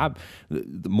 it can have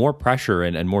more pressure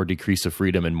and more decrease of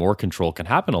freedom and more control can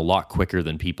happen a lot quicker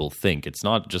than people think. It's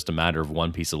not just a matter of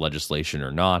one piece of legislation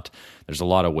or not. There's a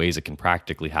lot of ways it can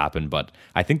practically happen. But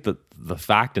I think that the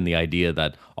fact and the idea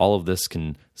that all of this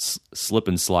can slip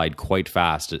and slide quite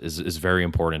fast is very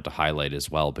important to highlight as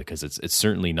well, because it's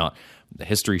certainly not. The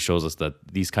history shows us that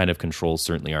these kind of controls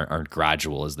certainly aren't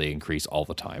gradual, as they increase all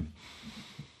the time.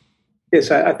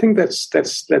 Yes, I think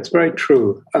that's very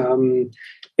true.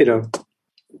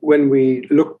 When we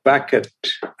look back at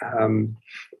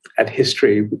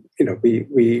history,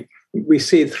 we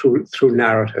see it through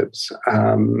narratives,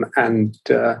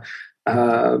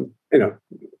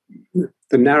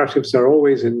 the narratives are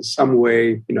always in some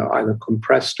way, either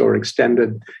compressed or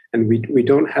extended, and we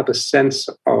don't have a sense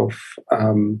of,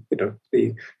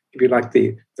 if you like,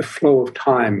 the flow of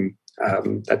time.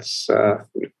 That's a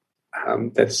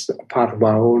part of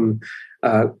our own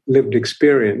lived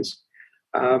experience.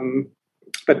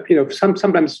 But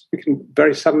sometimes we can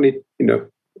very suddenly,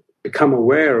 become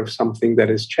aware of something that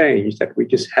has changed that we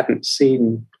just hadn't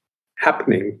seen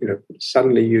happening.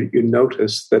 Suddenly you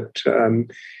notice that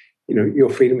your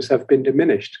freedoms have been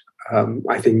diminished.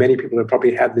 I think many people have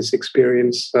probably had this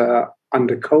experience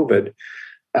under COVID.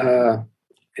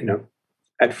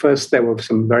 At first there were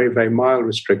some very, very mild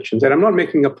restrictions, and I'm not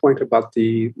making a point about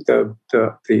the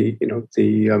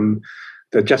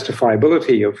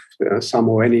justifiability of some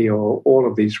or any or all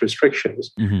of these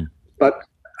restrictions. Mm-hmm. But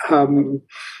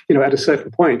at a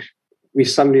certain point, we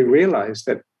suddenly realized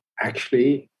that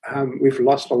actually we've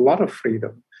lost a lot of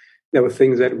freedom. There were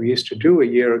things that we used to do a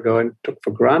year ago and took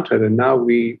for granted, and now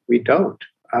we don't.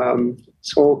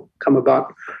 It's all come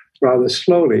about rather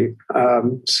slowly.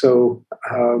 Of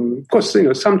course,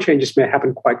 some changes may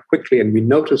happen quite quickly and we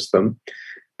notice them,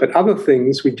 but other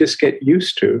things we just get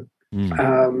used to.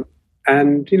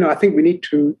 I think we need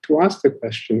to ask the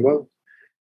question, well,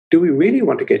 do we really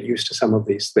want to get used to some of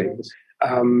these things?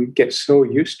 Get so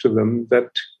used to them that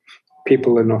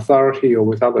people in authority or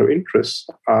with other interests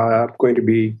are going to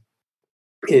be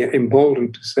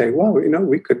emboldened to say, well,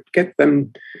 we could get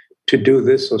them to do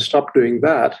this or stop doing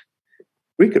that.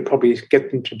 We could probably get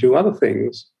them to do other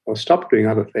things or stop doing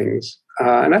other things.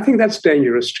 And I think that's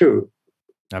dangerous too.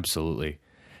 Absolutely.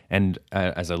 And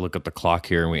as I look at the clock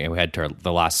here and we head to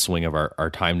the last swing of our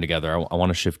time together, I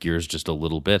want to shift gears just a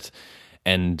little bit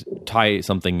and tie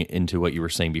something into what you were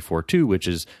saying before too, which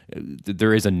is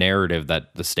there is a narrative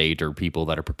that the state or people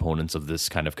that are proponents of this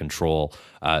kind of control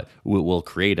will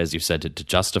create, as you said, to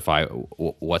justify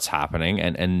what's happening.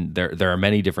 And there are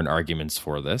many different arguments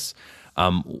for this.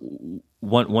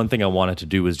 One thing I wanted to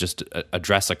do was just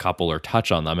address a couple or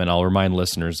touch on them. And I'll remind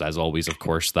listeners, as always, of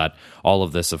course, that all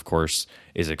of this, of course,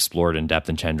 is explored in depth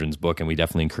in Chandran's book. And we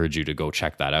definitely encourage you to go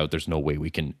check that out. There's no way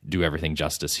we can do everything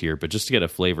justice here. But just to get a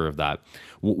flavor of that,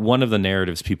 one of the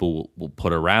narratives people will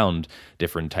put around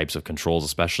different types of controls,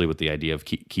 especially with the idea of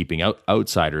keeping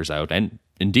outsiders out and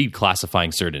indeed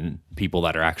classifying certain people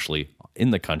that are actually in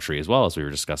the country, as well as we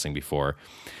were discussing before,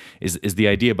 is the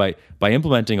idea by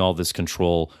implementing all this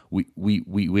control,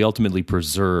 we ultimately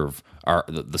preserve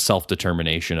the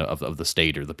self-determination of the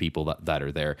state or the people that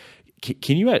are there.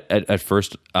 Can you at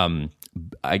first,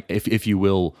 if you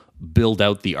will, build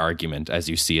out the argument as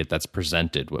you see it that's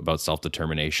presented about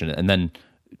self-determination, and then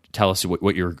tell us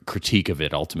what your critique of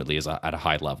it ultimately is at a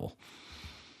high level?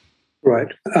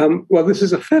 Right. Well, this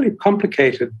is a fairly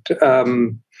complicated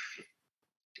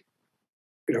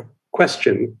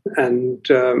question, and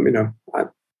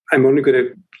I'm only going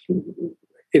to,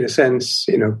 in a sense,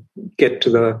 get to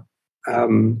the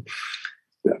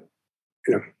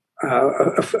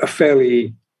a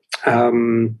fairly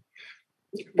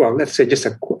let's say just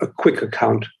a quick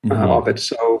account of it.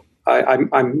 So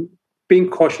I'm being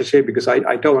cautious here because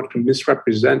I don't want to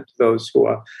misrepresent those who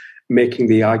are making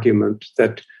the argument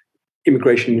that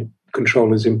immigration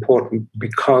control is important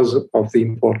because of the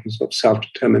importance of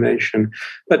self-determination.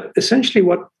 But essentially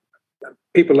what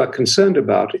people are concerned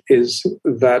about is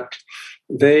that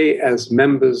they, as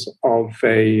members of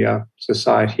a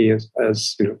society, as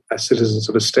citizens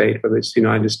of a state, whether it's the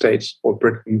United States or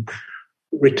Britain,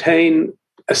 retain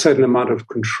a certain amount of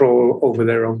control over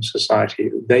their own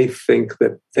society. They think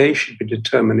that they should be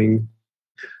determining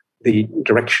the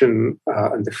direction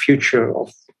and the future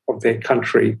of their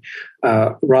country,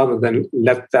 rather than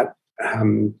let that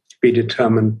be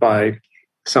determined by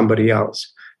somebody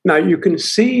else. Now, you can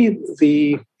see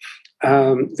the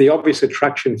obvious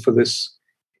attraction for this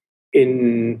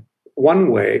in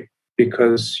one way,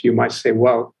 because you might say,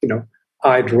 well,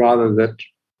 I'd rather that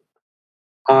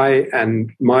I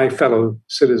and my fellow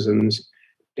citizens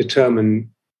determine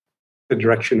the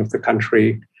direction of the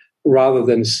country, rather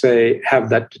than, say, have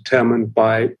that determined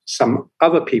by some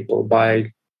other people,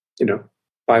 by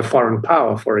a foreign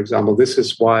power, for example. This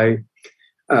is why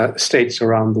states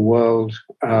around the world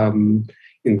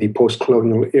in the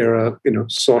post-colonial era,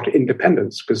 sought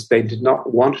independence, because they did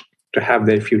not want to have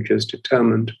their futures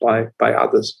determined by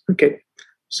others. Okay,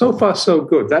 so far so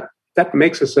good. That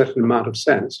makes a certain amount of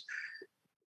sense.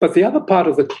 But the other part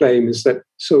of the claim is that,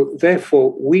 so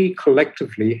therefore, we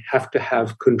collectively have to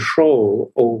have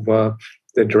control over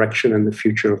the direction and the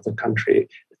future of the country.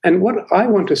 And what I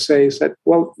want to say is that,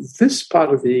 well, this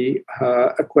part of the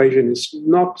equation is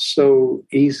not so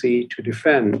easy to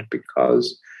defend,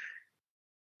 because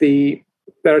there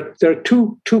are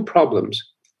two problems.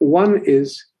 One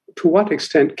is, to what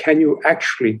extent can you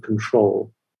actually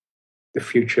control the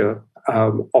future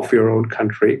of your own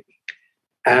country?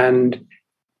 And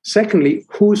secondly,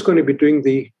 who's going to be doing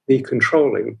the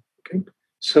controlling? Okay?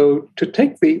 So to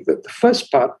take the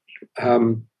first part,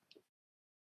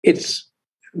 it's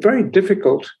very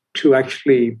difficult to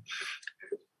actually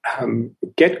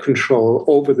get control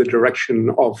over the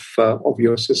direction of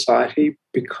your society,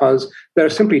 because there are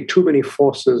simply too many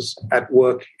forces at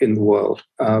work in the world.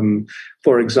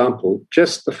 For example,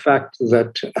 just the fact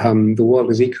that the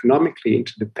world is economically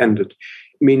interdependent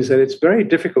means that it's very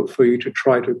difficult for you to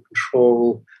try to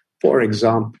control, for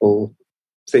example,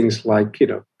 things like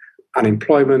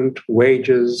unemployment,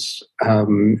 wages,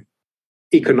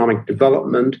 economic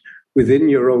development within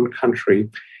your own country,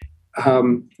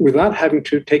 without having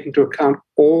to take into account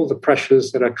all the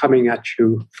pressures that are coming at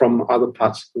you from other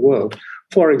parts of the world.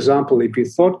 For example, if you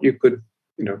thought you could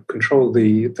control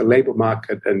the labor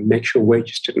market and make sure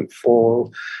wages didn't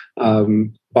fall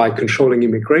by controlling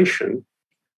immigration,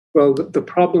 well, the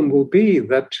problem will be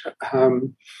that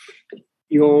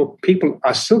your people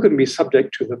are still going to be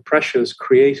subject to the pressures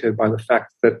created by the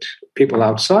fact that people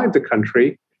outside the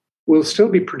country will still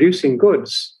be producing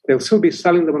goods. They'll still be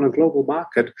selling them on a global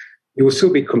market. You will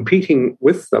still be competing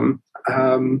with them,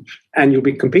 and you'll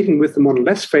be competing with them on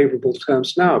less favorable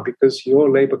terms now because your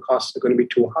labor costs are going to be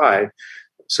too high.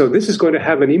 So this is going to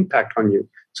have an impact on you.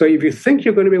 So if you think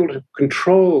you're going to be able to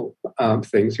control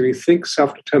things, if you think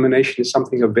self-determination is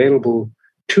something available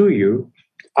to you,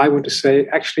 I would say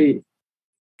actually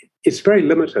it's very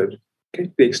limited,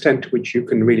 okay, the extent to which you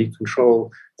can really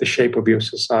control the shape of your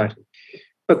society.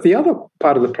 But the other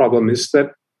part of the problem is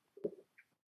that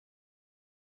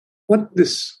what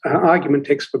this argument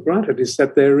takes for granted is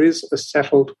that there is a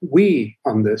settled we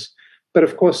on this. But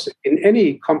of course, in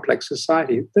any complex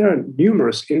society, there are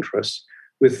numerous interests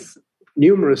with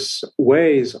numerous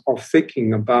ways of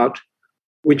thinking about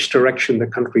which direction the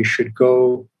country should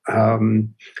go, and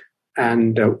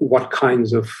what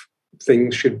kinds of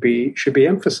things should be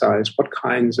emphasized, what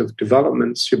kinds of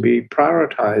developments should be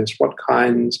prioritized, what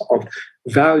kinds of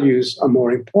values are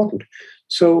more important.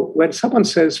 So when someone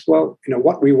says, well,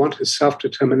 what we want is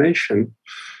self-determination,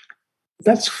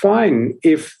 that's fine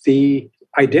if the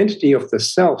identity of the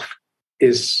self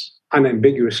is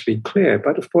unambiguously clear.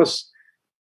 But of course,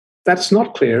 that's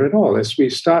not clear at all. As we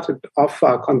started off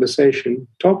our conversation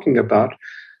talking about,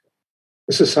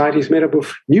 the society is made up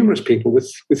of numerous people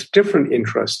with different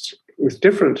interests, with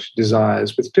different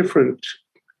desires, with different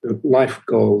life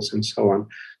goals, and so on.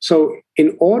 So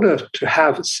in order to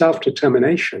have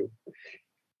self-determination,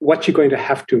 what you're going to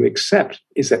have to accept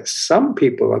is that some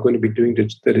people are going to be doing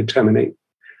the determining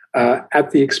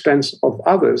at the expense of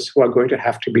others who are going to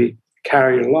have to be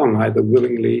carried along either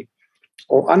willingly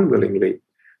or unwillingly.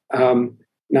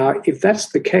 Now, if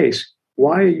that's the case,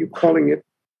 why are you calling it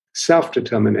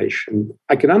self-determination?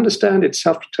 I can understand it's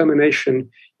self-determination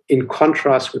in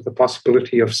contrast with the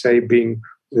possibility of, say, being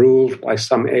ruled by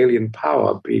some alien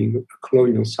power, being a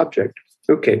colonial subject.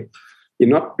 Okay, you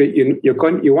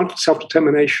want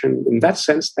self-determination in that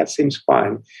sense, that seems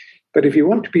fine. But if you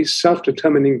want to be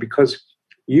self-determining because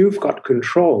you've got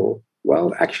control,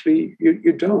 well, actually,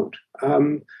 you don't.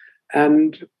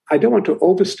 And I don't want to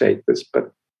overstate this,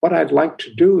 but what I'd like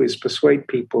to do is persuade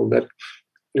people that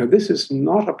this is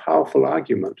not a powerful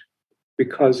argument,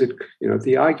 because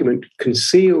the argument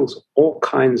conceals all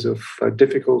kinds of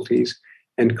difficulties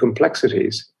and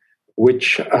complexities,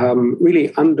 which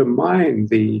really undermine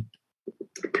the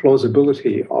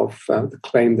plausibility of the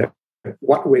claim that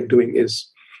what we're doing is,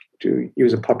 to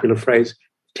use a popular phrase,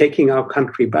 taking our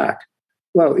country back.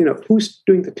 Well, who's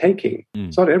doing the taking?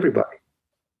 It's not everybody.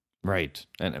 Right.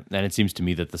 And it seems to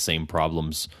me that the same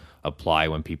problems apply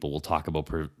when people will talk about,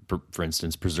 for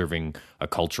instance, preserving a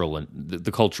cultural and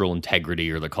the cultural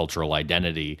integrity or the cultural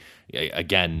identity.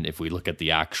 Again, if we look at the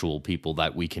actual people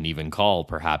that we can even call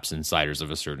perhaps insiders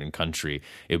of a certain country,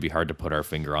 it would be hard to put our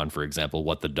finger on, for example,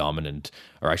 what the dominant,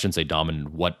 or I shouldn't say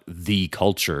dominant, what the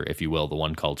culture, if you will, the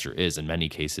one culture is. In many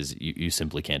cases, you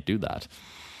simply can't do that.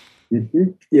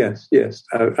 Mm-hmm. Yes.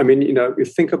 You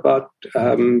think about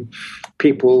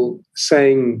people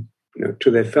saying,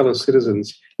 to their fellow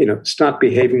citizens, start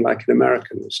behaving like an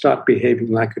American, start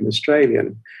behaving like an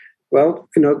Australian. Well,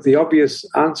 the obvious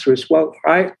answer is, well,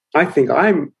 I think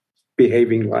I'm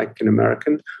behaving like an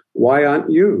American. Why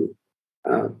aren't you?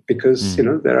 Because,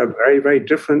 there are very, very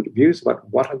different views about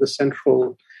what are the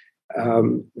central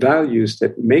values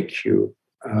that make you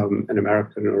an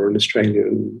American or an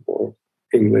Australian or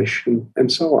English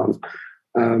and so on.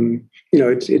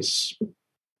 It's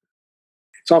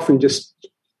often just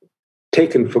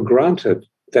taken for granted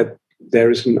that there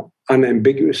is an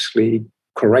unambiguously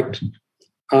correct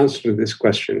answer to this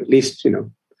question, at least,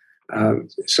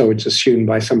 so it's assumed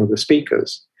by some of the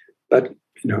speakers. But,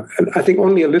 I think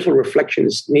only a little reflection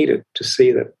is needed to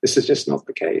see that this is just not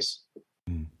the case.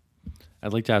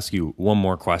 I'd like to ask you one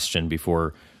more question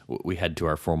before we head to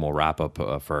our formal wrap-up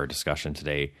for our discussion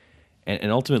today.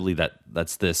 and ultimately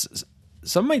that's this.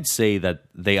 Some might say that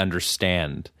they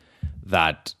understand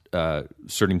that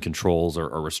certain controls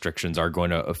or restrictions are going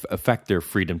to affect their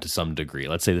freedom to some degree.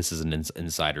 Let's say this is an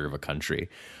insider of a country.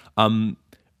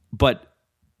 But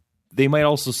they might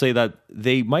also say that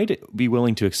they might be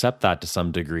willing to accept that to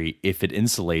some degree if it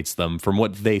insulates them from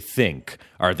what they think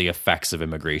are the effects of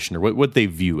immigration, or what they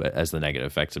view as the negative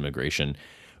effects of immigration.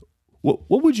 What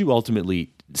would you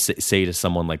ultimately say to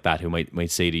someone like that who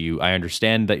might say to you, I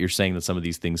understand that you're saying that some of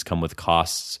these things come with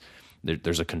costs,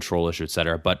 there's a control issue, et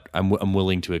cetera, but I'm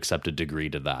willing to accept a degree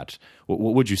to that. What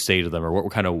would you say to them, or what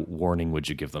kind of warning would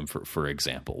you give them, for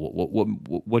example?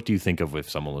 What do you think of if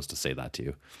someone was to say that to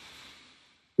you?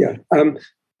 Yeah.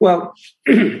 Well,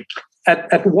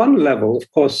 at one level,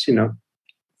 of course,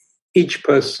 each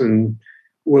person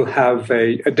will have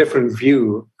a different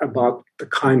view about the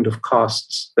kind of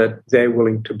costs that they're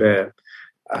willing to bear.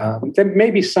 There may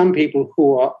be some people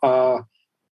who are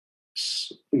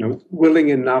willing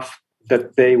enough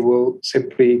that they will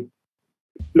simply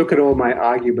look at all my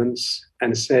arguments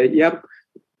and say, "Yep,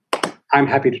 I'm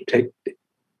happy to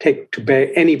take to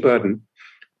bear any burden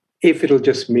if it'll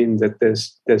just mean that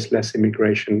there's less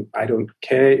immigration. I don't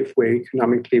care if we're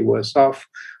economically worse off.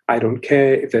 I don't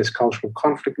care if there's cultural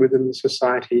conflict within the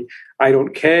society. I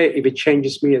don't care if it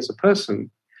changes me as a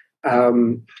person,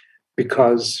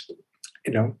 because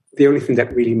the only thing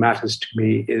that really matters to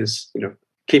me is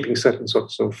keeping certain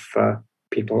sorts of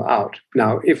people out."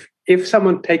 Now, if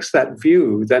someone takes that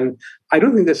view, then I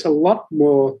don't think there's a lot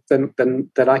more than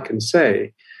that I can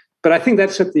say. But I think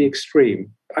that's at the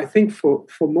extreme. I think for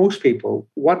most people,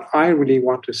 what I really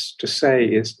want to say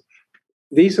is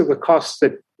these are the costs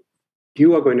that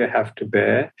you are going to have to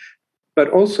bear, but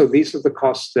also these are the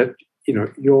costs that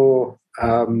your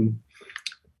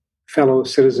fellow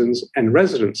citizens and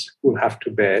residents will have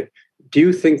to bear. Do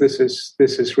you think this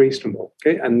is reasonable?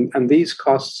 Okay, and these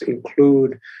costs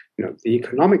include the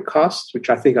economic costs, which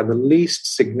I think are the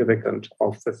least significant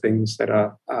of the things that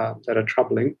are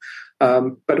troubling,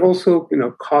 but also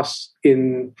costs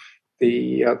in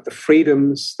the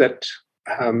freedoms that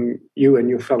you and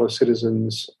your fellow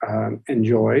citizens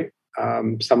enjoy,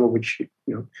 some of which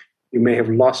you may have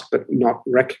lost but not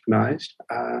recognized,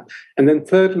 and then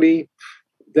thirdly,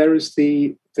 there is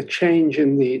the change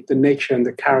in the nature and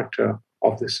the character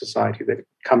of the society that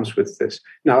comes with this.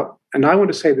 Now, and I want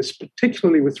to say this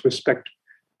particularly with respect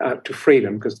to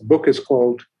freedom, because the book is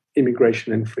called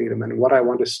Immigration and Freedom. And what I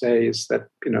want to say is that,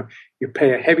 you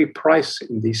pay a heavy price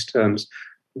in these terms,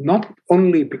 not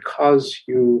only because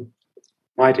you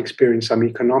might experience some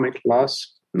economic loss,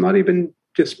 not even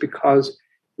just because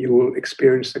you will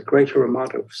experience a greater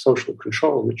amount of social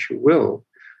control, which you will,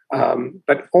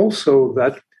 but also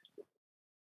that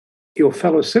your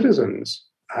fellow citizens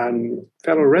and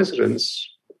fellow residents,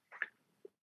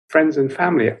 friends and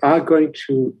family, are going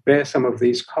to bear some of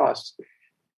these costs.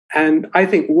 And I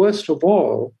think worst of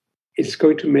all, it's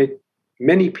going to make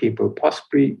many people,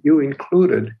 possibly you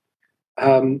included,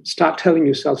 start telling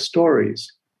yourself stories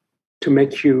to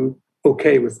make you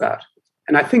okay with that.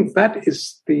 And I think that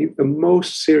is the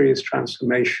most serious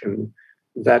transformation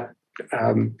that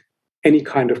any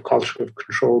kind of culture of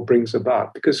control brings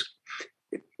about, because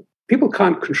people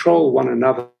can't control one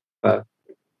another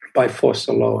by force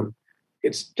alone.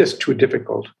 It's just too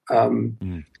difficult.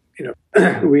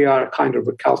 We are a kind of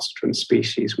recalcitrant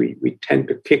species. We tend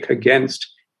to kick against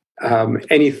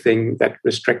anything that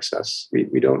restricts us.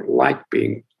 We don't like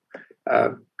being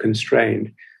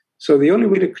constrained. So the only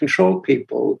way to control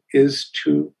people is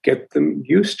to get them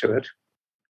used to it.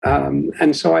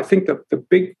 And so I think that the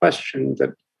big question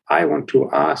that I want to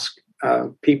ask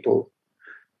people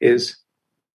is,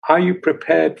 are you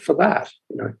prepared for that?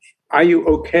 Are you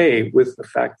okay with the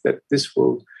fact that this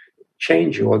will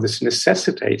change you, or this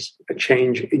necessitates a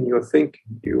change in your thinking?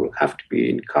 You have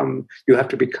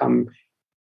to become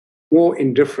more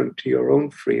indifferent to your own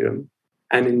freedom,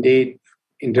 and indeed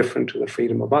indifferent to the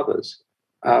freedom of others.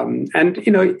 And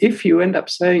if you end up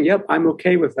saying, "Yep, I'm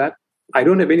okay with that," I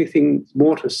don't have anything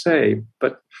more to say.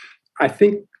 But I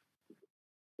think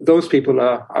those people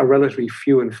are relatively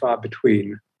few and far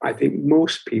between. I think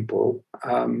most people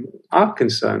are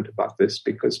concerned about this,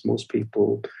 because most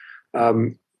people,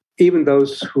 even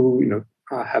those who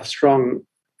have strong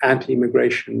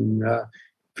anti-immigration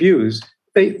views,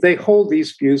 they hold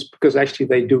these views because actually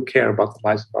they do care about the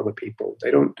lives of other people.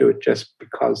 They don't do it just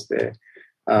because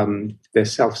they're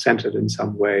self-centered in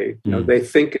some way. They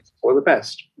think it's for the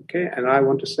best. Okay, and I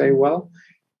want to say, well,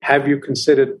 have you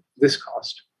considered this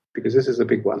cost? Because this is a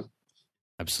big one.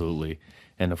 Absolutely.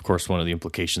 And of course, one of the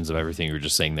implications of everything you were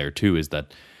just saying there too is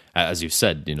that as you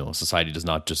said, society does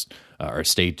not just, or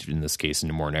state in this case,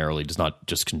 and more narrowly, does not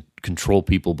just control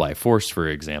people by force, for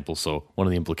example. So one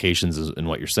of the implications in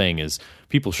what you're saying is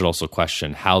people should also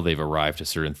question how they've arrived to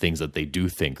certain things that they do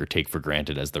think or take for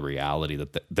granted as the reality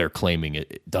that they're claiming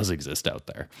it does exist out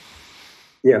there.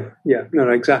 Yeah. No,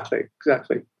 exactly.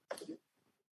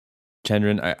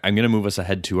 Chandran, I'm going to move us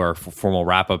ahead to our formal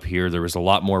wrap-up here. There was a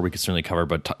lot more we could certainly cover,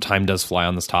 but time does fly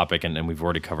on this topic, and we've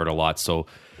already covered a lot. So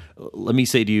let me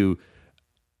say to you,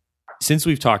 since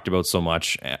we've talked about so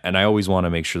much, and I always want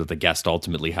to make sure that the guest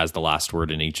ultimately has the last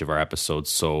word in each of our episodes,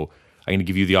 so I'm going to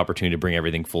give you the opportunity to bring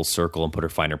everything full circle and put a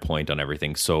finer point on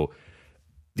everything. So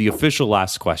the official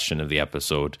last question of the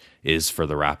episode is for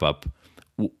the wrap-up.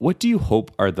 What do you hope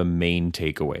are the main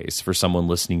takeaways for someone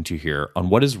listening to here on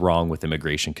what is wrong with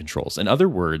immigration controls? In other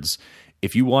words,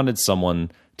 if you wanted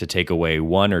someone to take away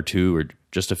one or two or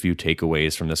just a few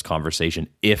takeaways from this conversation,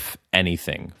 if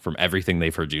anything, from everything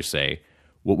they've heard you say,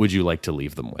 what would you like to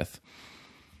leave them with?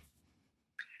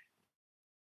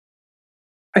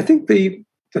 I think the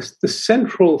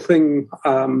central thing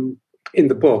in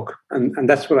the book, and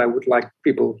that's what I would like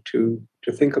people to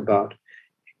think about,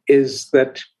 is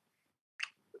that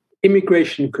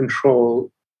immigration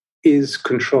control is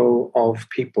control of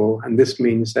people, and this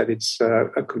means that it's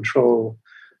a control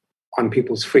on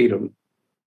people's freedom,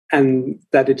 and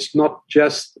that it's not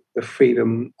just the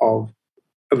freedom of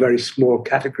a very small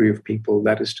category of people,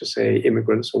 that is to say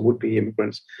immigrants or would-be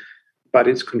immigrants, but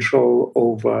it's control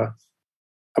over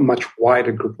a much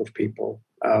wider group of people,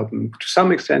 to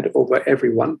some extent over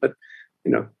everyone, but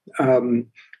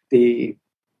the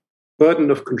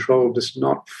burden of control does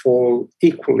not fall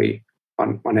equally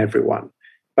on everyone,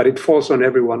 but it falls on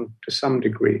everyone to some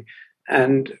degree.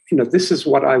 And this is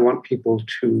what I want people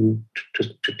to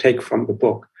take from the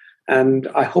book. And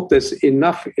I hope there's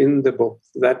enough in the book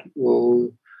that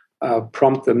will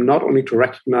prompt them not only to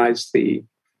recognize the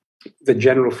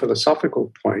general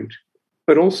philosophical point,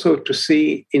 but also to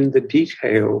see in the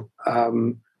detail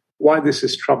why this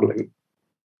is troubling.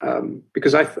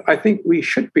 Because I think we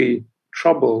should be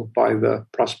troubled by the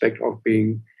prospect of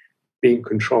being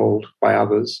controlled by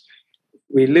others.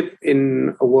 We live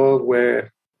in a world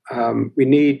where we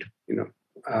need,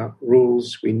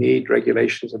 rules, we need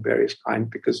regulations of various kinds,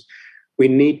 because we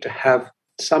need to have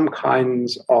some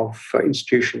kinds of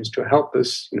institutions to help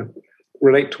us,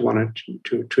 relate to one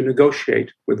another, to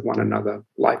negotiate with one another.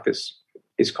 Life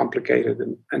is complicated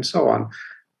and so on.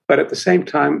 But at the same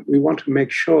time, we want to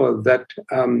make sure that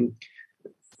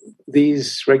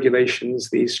these regulations,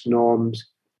 these norms,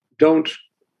 don't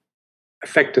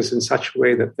affect us in such a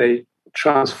way that they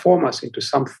transform us into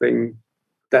something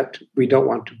that we don't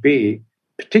want to be,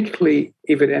 particularly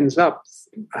if it ends up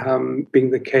being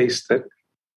the case that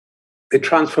the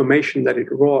transformation that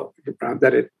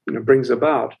it brings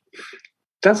about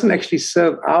doesn't actually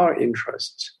serve our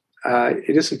interests.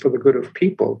 It isn't for the good of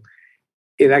people.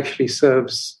 It actually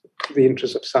serves the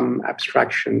interests of some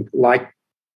abstraction, like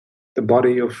the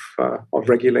body of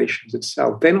regulations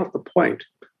itself. They're not the point.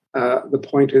 The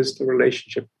point is the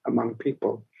relationship among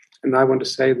people. And I want to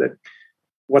say that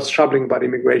what's troubling about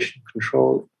immigration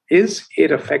control is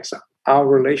it affects our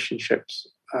relationships.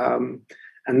 And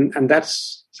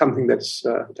that's something that's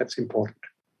important.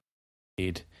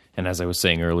 Indeed. And as I was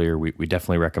saying earlier, we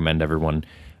definitely recommend everyone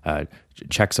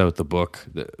checks out the book.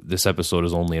 This episode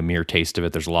is only a mere taste of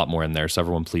it. There's a lot more in there, so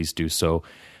everyone please do so.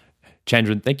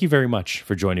 Chandran, thank you very much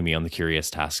for joining me on The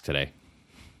Curious Task today.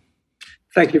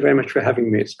 Thank you very much for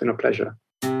having me. It's been a pleasure.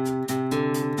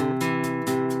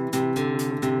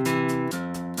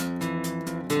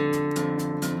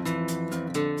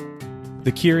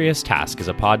 The Curious Task is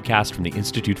a podcast from the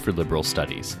Institute for Liberal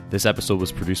Studies. This episode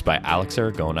was produced by Alex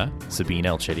Aragona, Sabine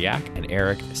Elchidiak, and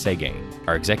Eric Seguin.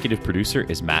 Our executive producer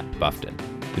is Matt Buffton.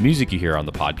 The music you hear on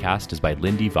the podcast is by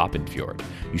Lindy Voppenfjord.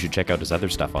 You should check out his other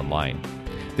stuff online.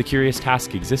 The Curious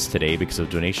Task exists today because of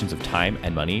donations of time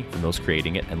and money from those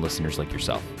creating it and listeners like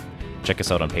yourself. Check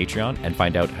us out on Patreon and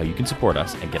find out how you can support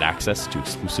us and get access to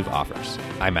exclusive offers.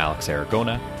 I'm Alex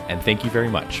Aragona, and thank you very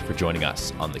much for joining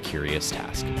us on The Curious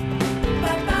Task.